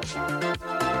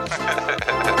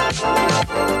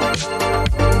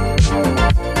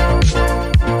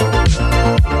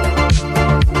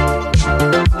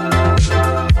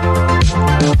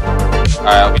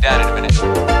 Alright, I'll be down in a minute.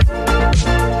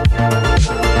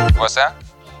 What's that?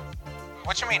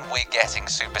 What do you mean we're getting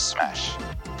Super Smash?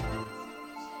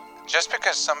 Just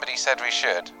because somebody said we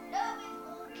should?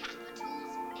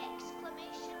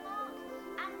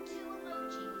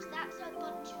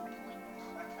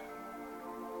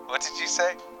 What did you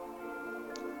say?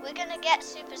 We're gonna get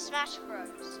Super Smash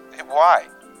Bros. Why?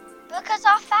 Because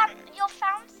your fan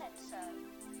said so.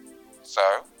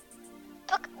 So?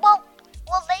 Well,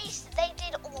 they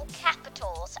did all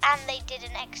capitals, and they did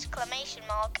an exclamation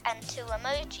mark and 2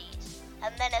 emojis,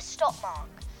 and then a stop mark.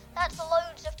 That's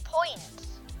loads of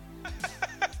points.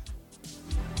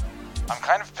 I'm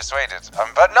kind of persuaded.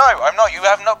 But no, I'm not. You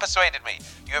have not persuaded me.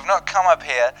 You have not come up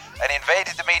here and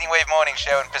invaded the Meaningwave morning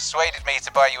show and persuaded me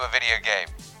to buy you a video game.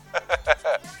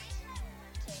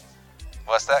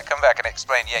 What's that? Come back and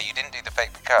explain. Yeah, you didn't do the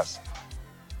fake because.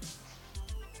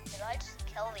 Did I just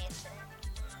kill the internet?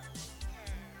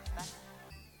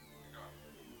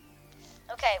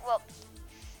 Okay, well.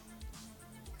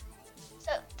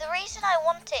 So the reason I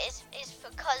want it is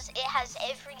because it has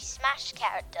every Smash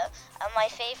character, and my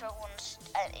favorite ones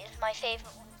is my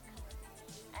favorite one.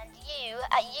 And you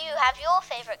have your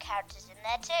favorite characters in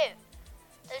there too.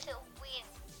 Those little weird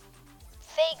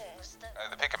things.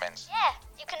 The Pikmins. Yeah,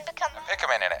 you can become a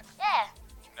Pikmin in it. Yeah.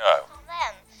 No. From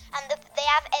them, and they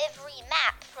have every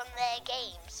map from their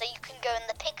game, so you can go in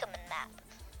the Pikmin map,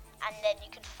 and then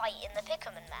you can fight in the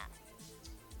Pikmin map.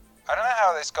 I don't know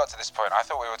how this got to this point. I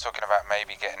thought we were talking about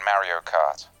maybe getting Mario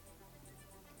Kart.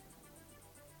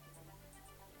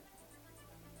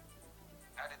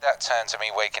 How did that turn to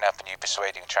me waking up and you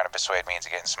trying to persuade me into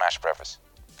getting Smash Brothers?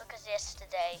 Because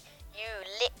yesterday you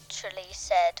literally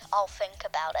said, "I'll think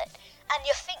about it," and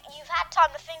you've had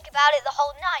time to think about it the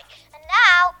whole night, and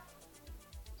now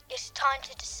it's time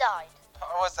to decide.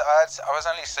 I was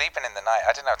only sleeping in the night.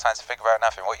 I didn't have time to think about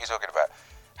nothing. What are you talking about?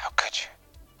 How could you?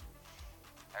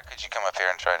 How could you come come up here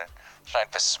and try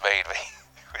and persuade me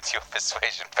with your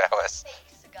persuasion powers.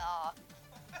 Fake cigar.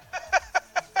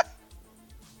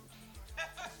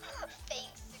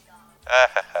 Fake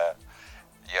cigar.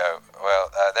 Yo,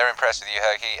 well, they're impressed with you,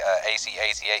 Herky.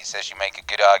 AC88 says you make a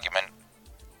good argument.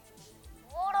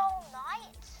 What all night?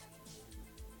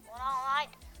 What all night?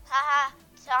 Haha,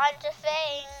 time to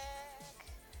think.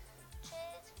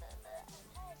 Cheers for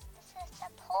the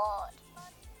support.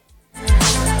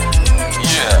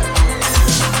 Yeah.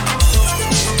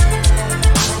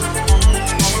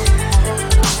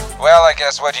 Well, I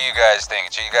guess, what do you guys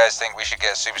think? Do you guys think we should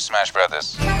get Super Smash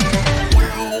Brothers?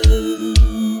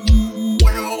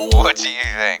 What do you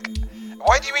think?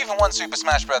 Why do you even want Super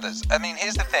Smash Brothers? I mean,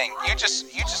 here's the thing. You just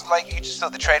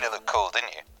thought the trailer looked cool,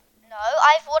 didn't you? No,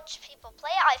 I've watched people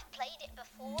play it. I've played it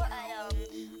before at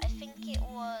I think it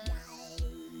was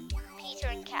Peter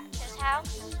and Catcher's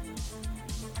house.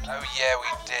 Oh yeah, we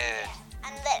did.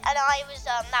 And I was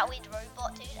that weird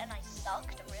robot dude, and I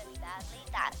sucked really badly.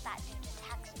 That dude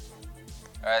attacks me.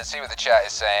 Alright, let's see what the chat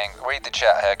is saying. Read the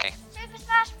chat, Herky. Super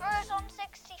Smash Bros. On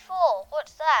 64.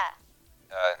 What's that?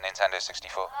 Nintendo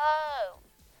 64. Oh.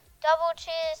 Double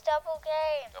cheers, double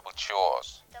game. Double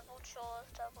chores. Double chores,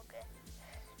 double game.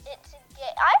 It's a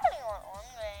game. I only want one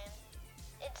game.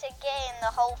 It's a game the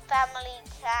whole family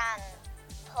can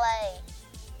play.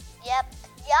 Yep.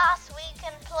 Yes, we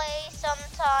can play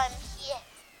sometimes. Yeah.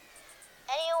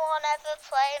 Anyone ever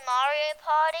play Mario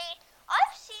Party?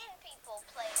 I've seen people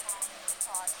play Mario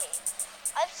Party.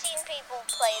 I've seen people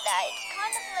play that. It's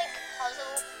kind of like a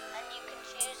puzzle, and you can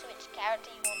choose which character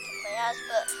you want to play as,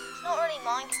 but it's not really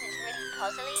mine because it's really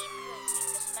puzzly. Because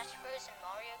Super Smash Bros. And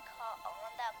Mario Kart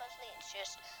aren't that puzzly. It's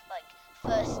just like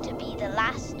first to be the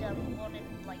last one in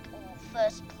like or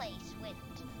first place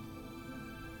wins.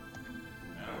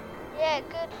 Yeah,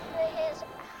 good for his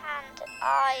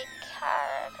hand-eye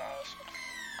coordination.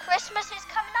 Christmas is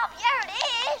coming up. Yeah, it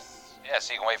is. Yeah,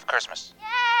 so you can wait for Christmas.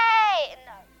 Yay!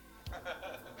 No.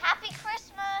 Happy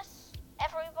Christmas,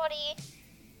 everybody.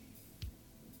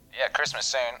 Yeah, Christmas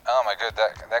soon. Oh my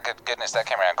goodness, that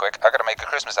came around quick. I gotta make a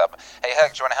Christmas album. Hey,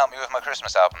 Herc, do you want to help me with my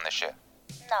Christmas album this year?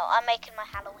 No, I'm making my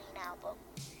Halloween album.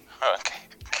 Okay.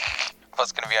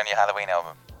 What's gonna be on your Halloween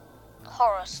album?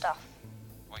 Horror stuff.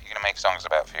 What are you gonna make songs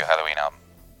about for your Halloween album?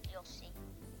 You'll see.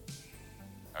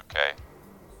 Okay.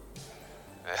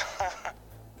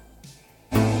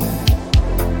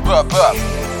 Bup.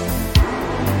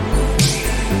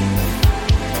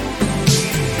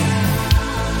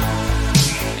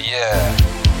 Yeah.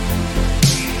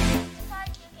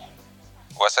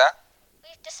 What's that?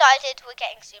 We've decided we're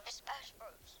getting Super Smash Bros.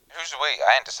 Who's we?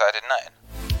 I ain't decided nothing.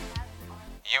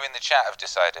 You in the chat have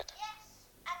decided. Yes,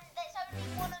 and there's only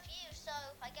one of you, so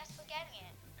I guess we're getting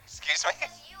it. Excuse me?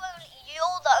 Because you're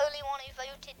the only one who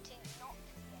voted to not.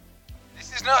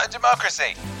 This is not a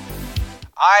democracy.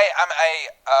 I am a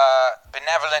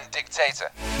benevolent dictator,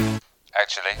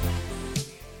 actually.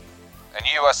 And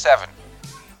you are 7.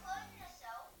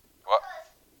 What?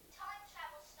 Time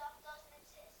travel stuff doesn't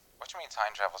exist. What do you mean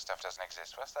time travel stuff doesn't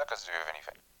exist? What's that got to do with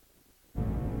anything?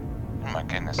 Oh my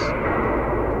goodness.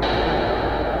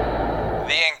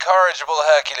 The incorrigible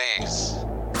Hercules.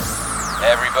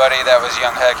 Everybody, that was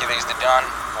young Hercules the Don,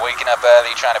 waking up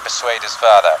early trying to persuade his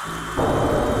father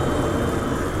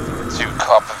to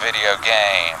cop video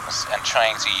games and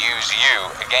trying to use you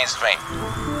against me.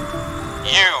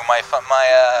 You, my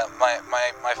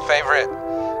favorite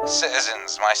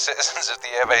citizens, my citizens of the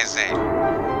MAZ.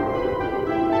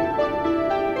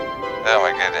 Oh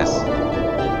my goodness.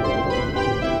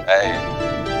 Hey.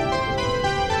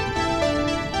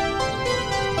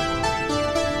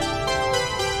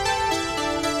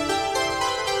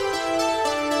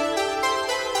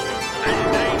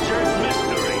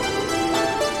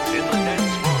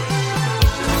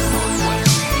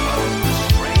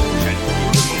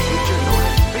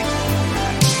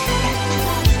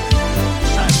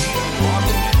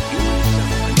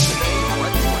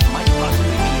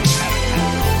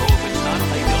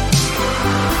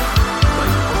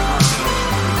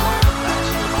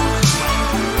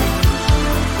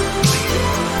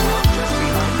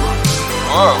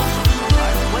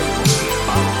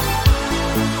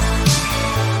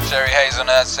 Sherry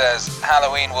Hazelnut says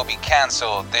Halloween will be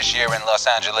cancelled this year in Los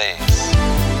Angeles.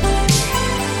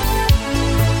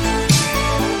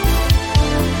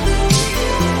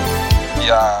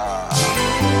 Yeah.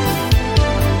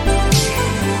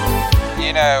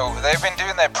 You know, they've been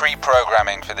doing their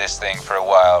pre-programming for this thing for a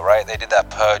while, right? They did that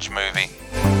Purge movie.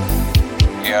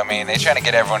 You know what I mean? They're trying to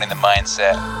get everyone in the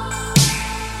mindset.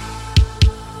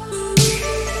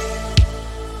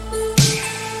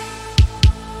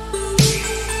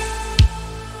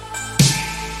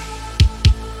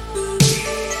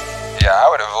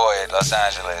 Los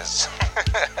Angeles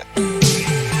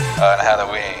on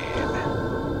Halloween.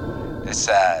 It's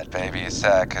sad, baby. It's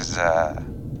sad because,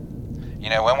 you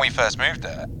know, when we first moved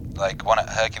there, like one of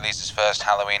Hercules' first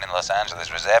Halloween in Los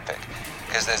Angeles was epic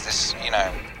because there's this, you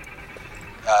know,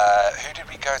 who did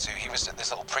we go to? He was at this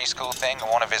little preschool thing,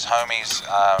 and one of his homie's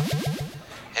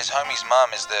mum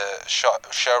is the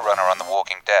showrunner on The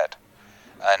Walking Dead.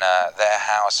 And their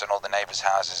house and all the neighbors'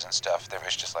 houses and stuff, there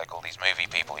was just like all these movie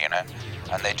people, you know,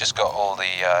 and they just got all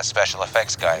the special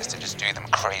effects guys to just do them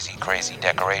crazy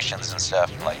decorations and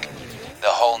stuff. Like the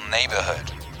whole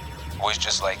neighborhood was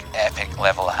just like epic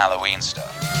level Halloween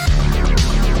stuff.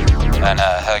 And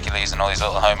Hercules and all these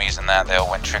little homies and that, they all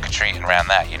went trick-or-treating around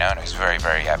that, you know, and it was very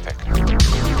epic.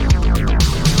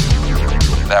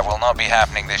 That will not be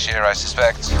happening this year, I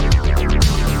suspect.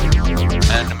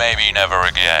 And maybe never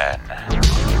again.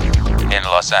 In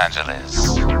Los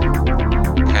Angeles,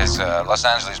 because Los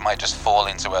Angeles might just fall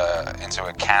into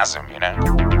a chasm, you know.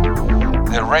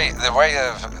 The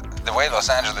way Los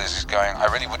Angeles is going, I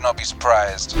really would not be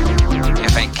surprised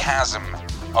if a chasm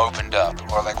opened up,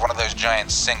 or like one of those giant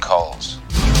sinkholes.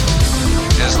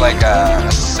 There's like a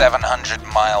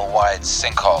 700-mile wide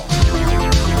sinkhole.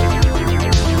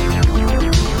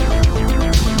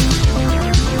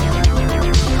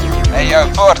 Hey yo,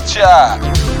 Forcha!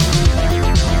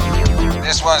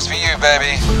 This one's for you,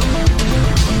 baby.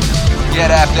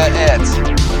 Get after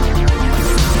it.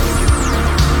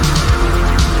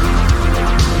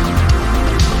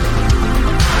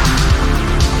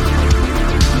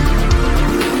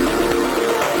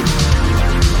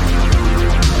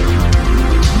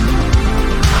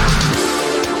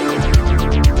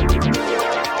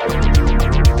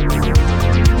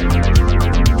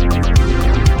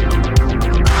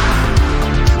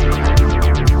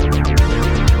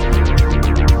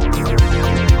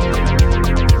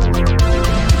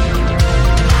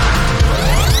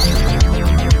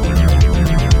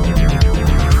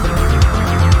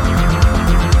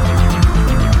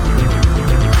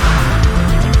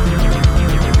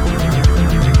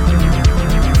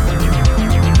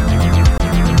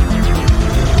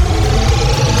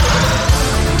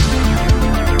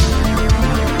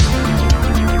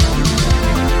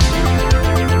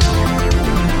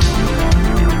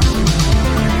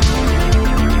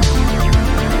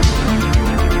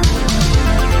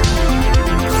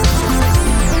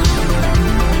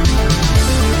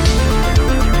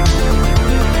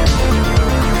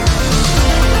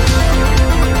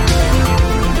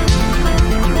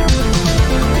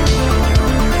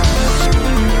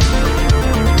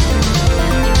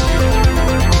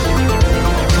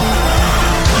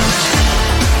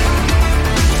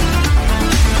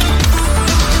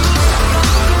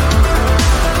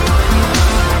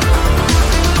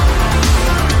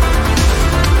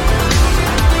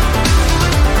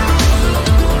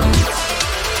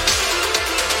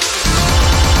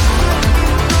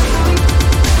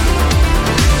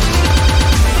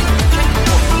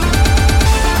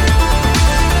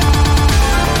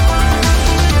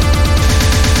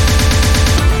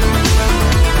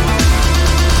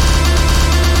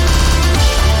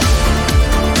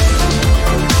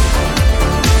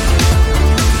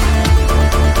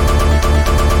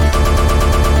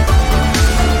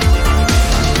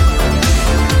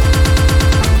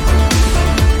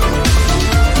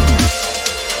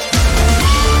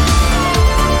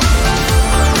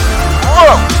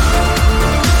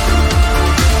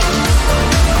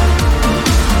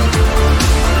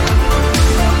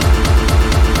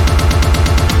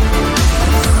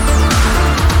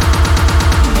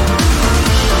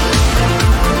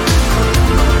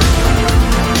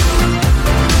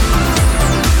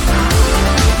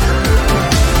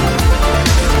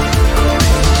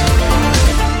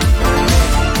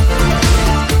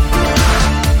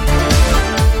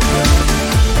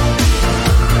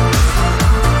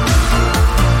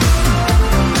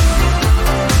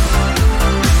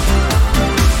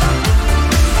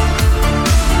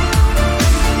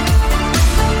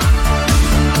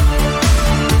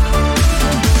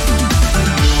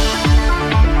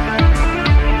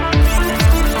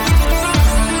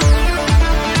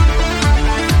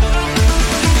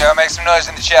 Make some noise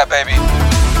in the chat, baby.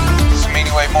 It's the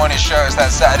Meaningwave morning show. It's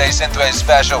that Saturday SYNTHWAVE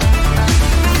special.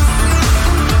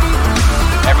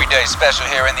 Everyday special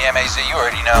here in the MAZ, you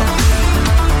already know.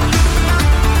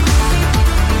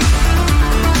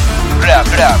 Put it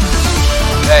out.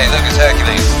 Hey, look, it's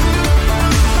Hercules.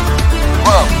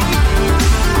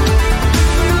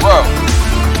 Whoa.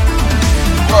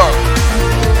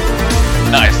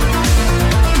 Nice.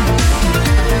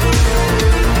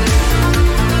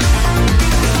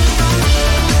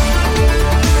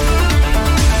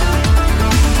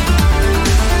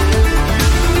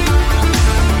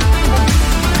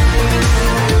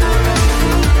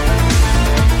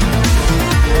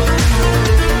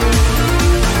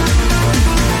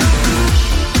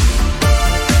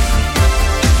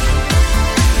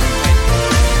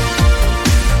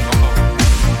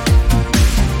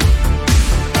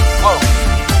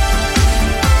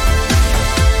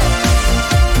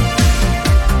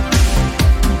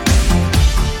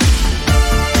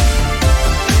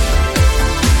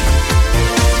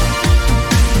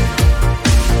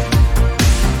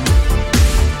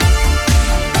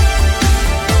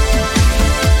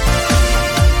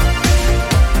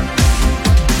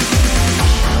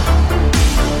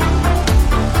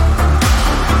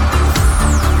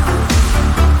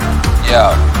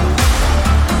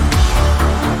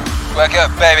 up,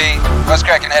 baby? What's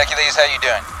cracking, Hercules? How you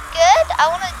doing? Good. I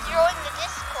want to join the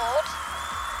Discord.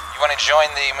 You want to join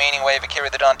the Meaningwave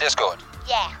Akira the Don Discord?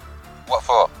 Yeah. What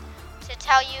for? To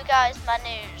tell you guys my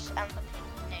news and the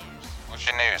news. What's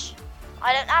your news?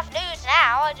 I don't have news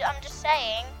now. I'm just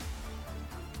saying.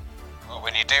 Well,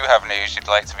 when you do have news, you'd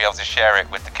like to be able to share it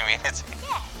with the community.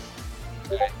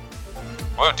 Yeah.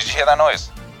 Whoa, did you hear that noise?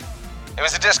 It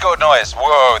was a Discord noise.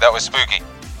 Whoa, that was spooky.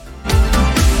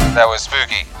 That was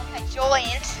spooky. I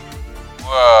joined.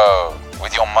 Whoa,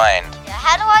 with your mind. Yeah,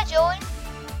 how do I join?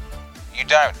 You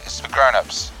don't, it's for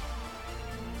grown-ups.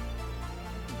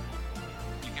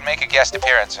 You can make a guest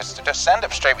appearance. Just stand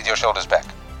up straight with your shoulders back.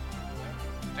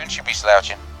 Don't you be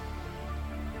slouching.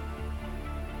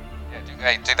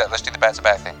 Yeah, do that. Let's do the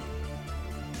back-to-back thing.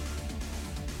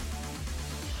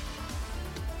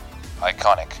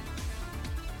 Iconic.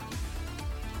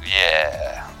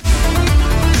 Yeah.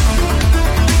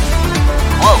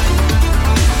 Whoa.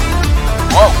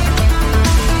 Whoa.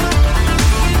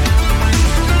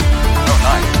 Oh,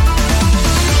 nice.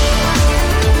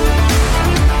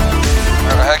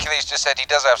 Hercules just said he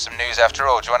does have some news after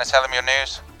all. Do you want to tell him your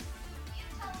news?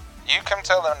 You can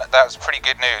tell them that was pretty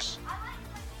good news.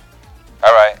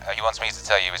 Alright, he wants me to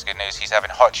tell you his good news. He's having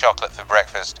hot chocolate for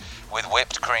breakfast with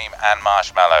whipped cream and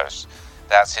marshmallows.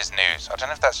 That's his news. I don't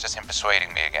know if that's just him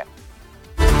persuading me again.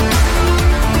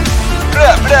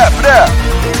 Blah, blah, blah.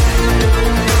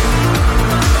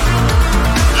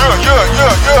 Yeah, yeah,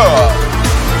 yeah, yeah.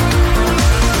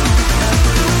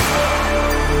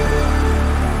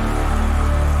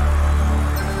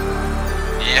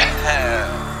 Yeah.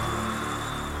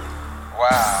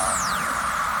 Wow.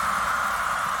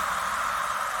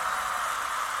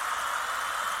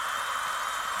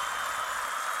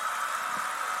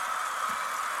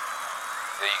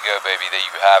 There you go, baby. There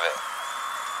you have it.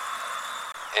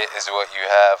 It is what you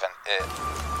have, and it.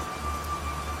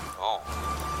 Ooh.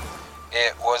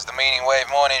 It was the Meaningwave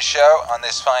morning show on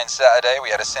this fine Saturday. We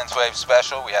had a SYNTHWAVE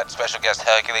special. We had special guest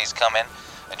Hercules come in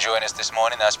and join us this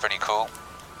morning. That's pretty cool.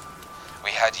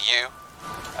 We had you.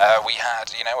 We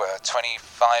had, a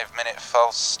 25-minute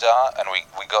false start, and we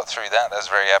got through that. That's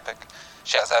very epic.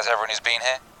 Shouts out to everyone who's been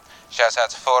here. Shouts out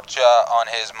to Forja on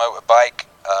his motorbike,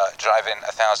 driving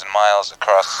 1,000 miles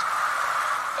across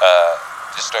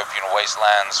dystopian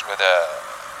wastelands with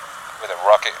a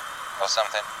rocket or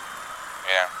something.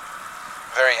 Yeah.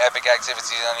 Very epic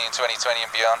activities only in 2020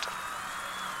 and beyond.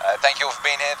 Thank you all for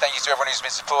being here. Thank you to everyone who's been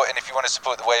supporting. If you want to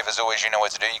support the wave, as always, you know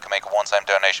what to do. You can make a one-time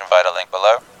donation via the link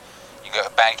below. You can go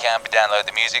to Bandcamp and download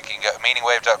the music. You can go to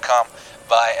meaningwave.com,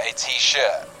 buy a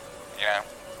t-shirt.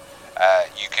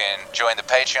 You can join the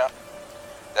Patreon.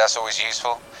 That's always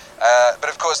useful. But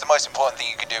of course, the most important thing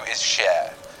you can do is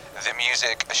share the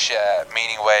music, share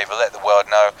Meaningwave, let the world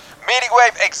know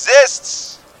Meaningwave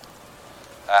exists!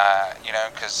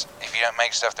 Because if you don't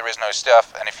make stuff, there is no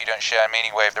stuff, and if you don't share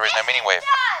Meaningwave, there is no Meaningwave.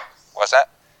 What's that?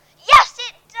 Yes,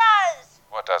 it does!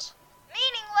 What does?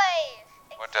 Meaningwave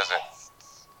exists. What does it?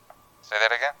 Say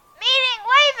that again?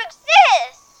 Meaningwave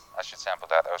exists! I should sample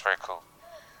that. That was very cool.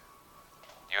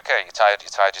 You okay? You tired? You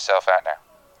tired yourself out now?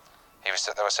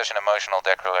 That was such an emotional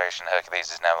declaration.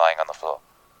 Hercules is now lying on the floor.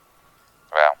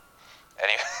 Well,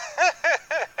 anyway.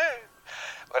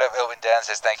 What up, Milton Dan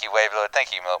says, thank you, Wavelord.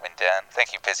 Thank you, Milton Dan.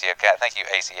 Thank you, Pissio Cat. Thank you,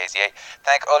 AC88.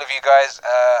 Thank all of you guys.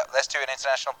 Let's do an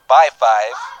international by 5.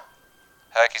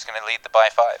 Hercule's going to lead the by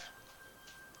 5.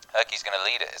 Hercule's going to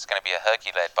lead it. It's going to be a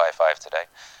Hercule-led by 5 today.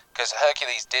 Because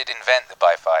Hercules did invent the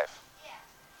by 5.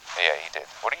 Yeah, he did.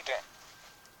 What are you doing?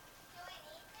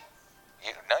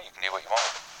 No, you can do what you want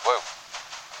with it. Whoa.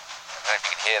 I don't know if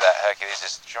you can hear that. Hercules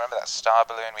is... Do you remember that star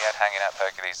balloon we had hanging up?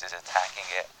 Hercules is attacking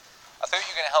it. I thought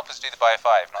you were going to help us do the by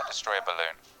 5, not destroy a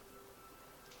balloon.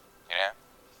 You know?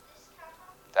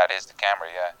 That is the camera,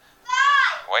 yeah.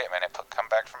 Wait a minute, come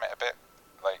back from it a bit.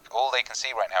 Like, all they can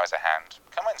see right now is a hand.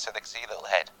 Come in so they can see a little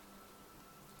head.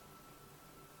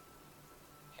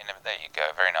 There you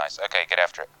go, very nice. Okay, get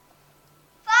after it.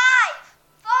 5,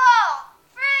 4,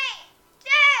 3, 2,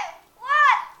 1,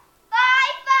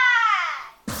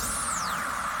 bye-bye!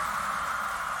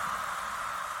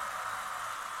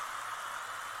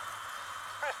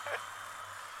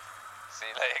 See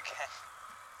you later again.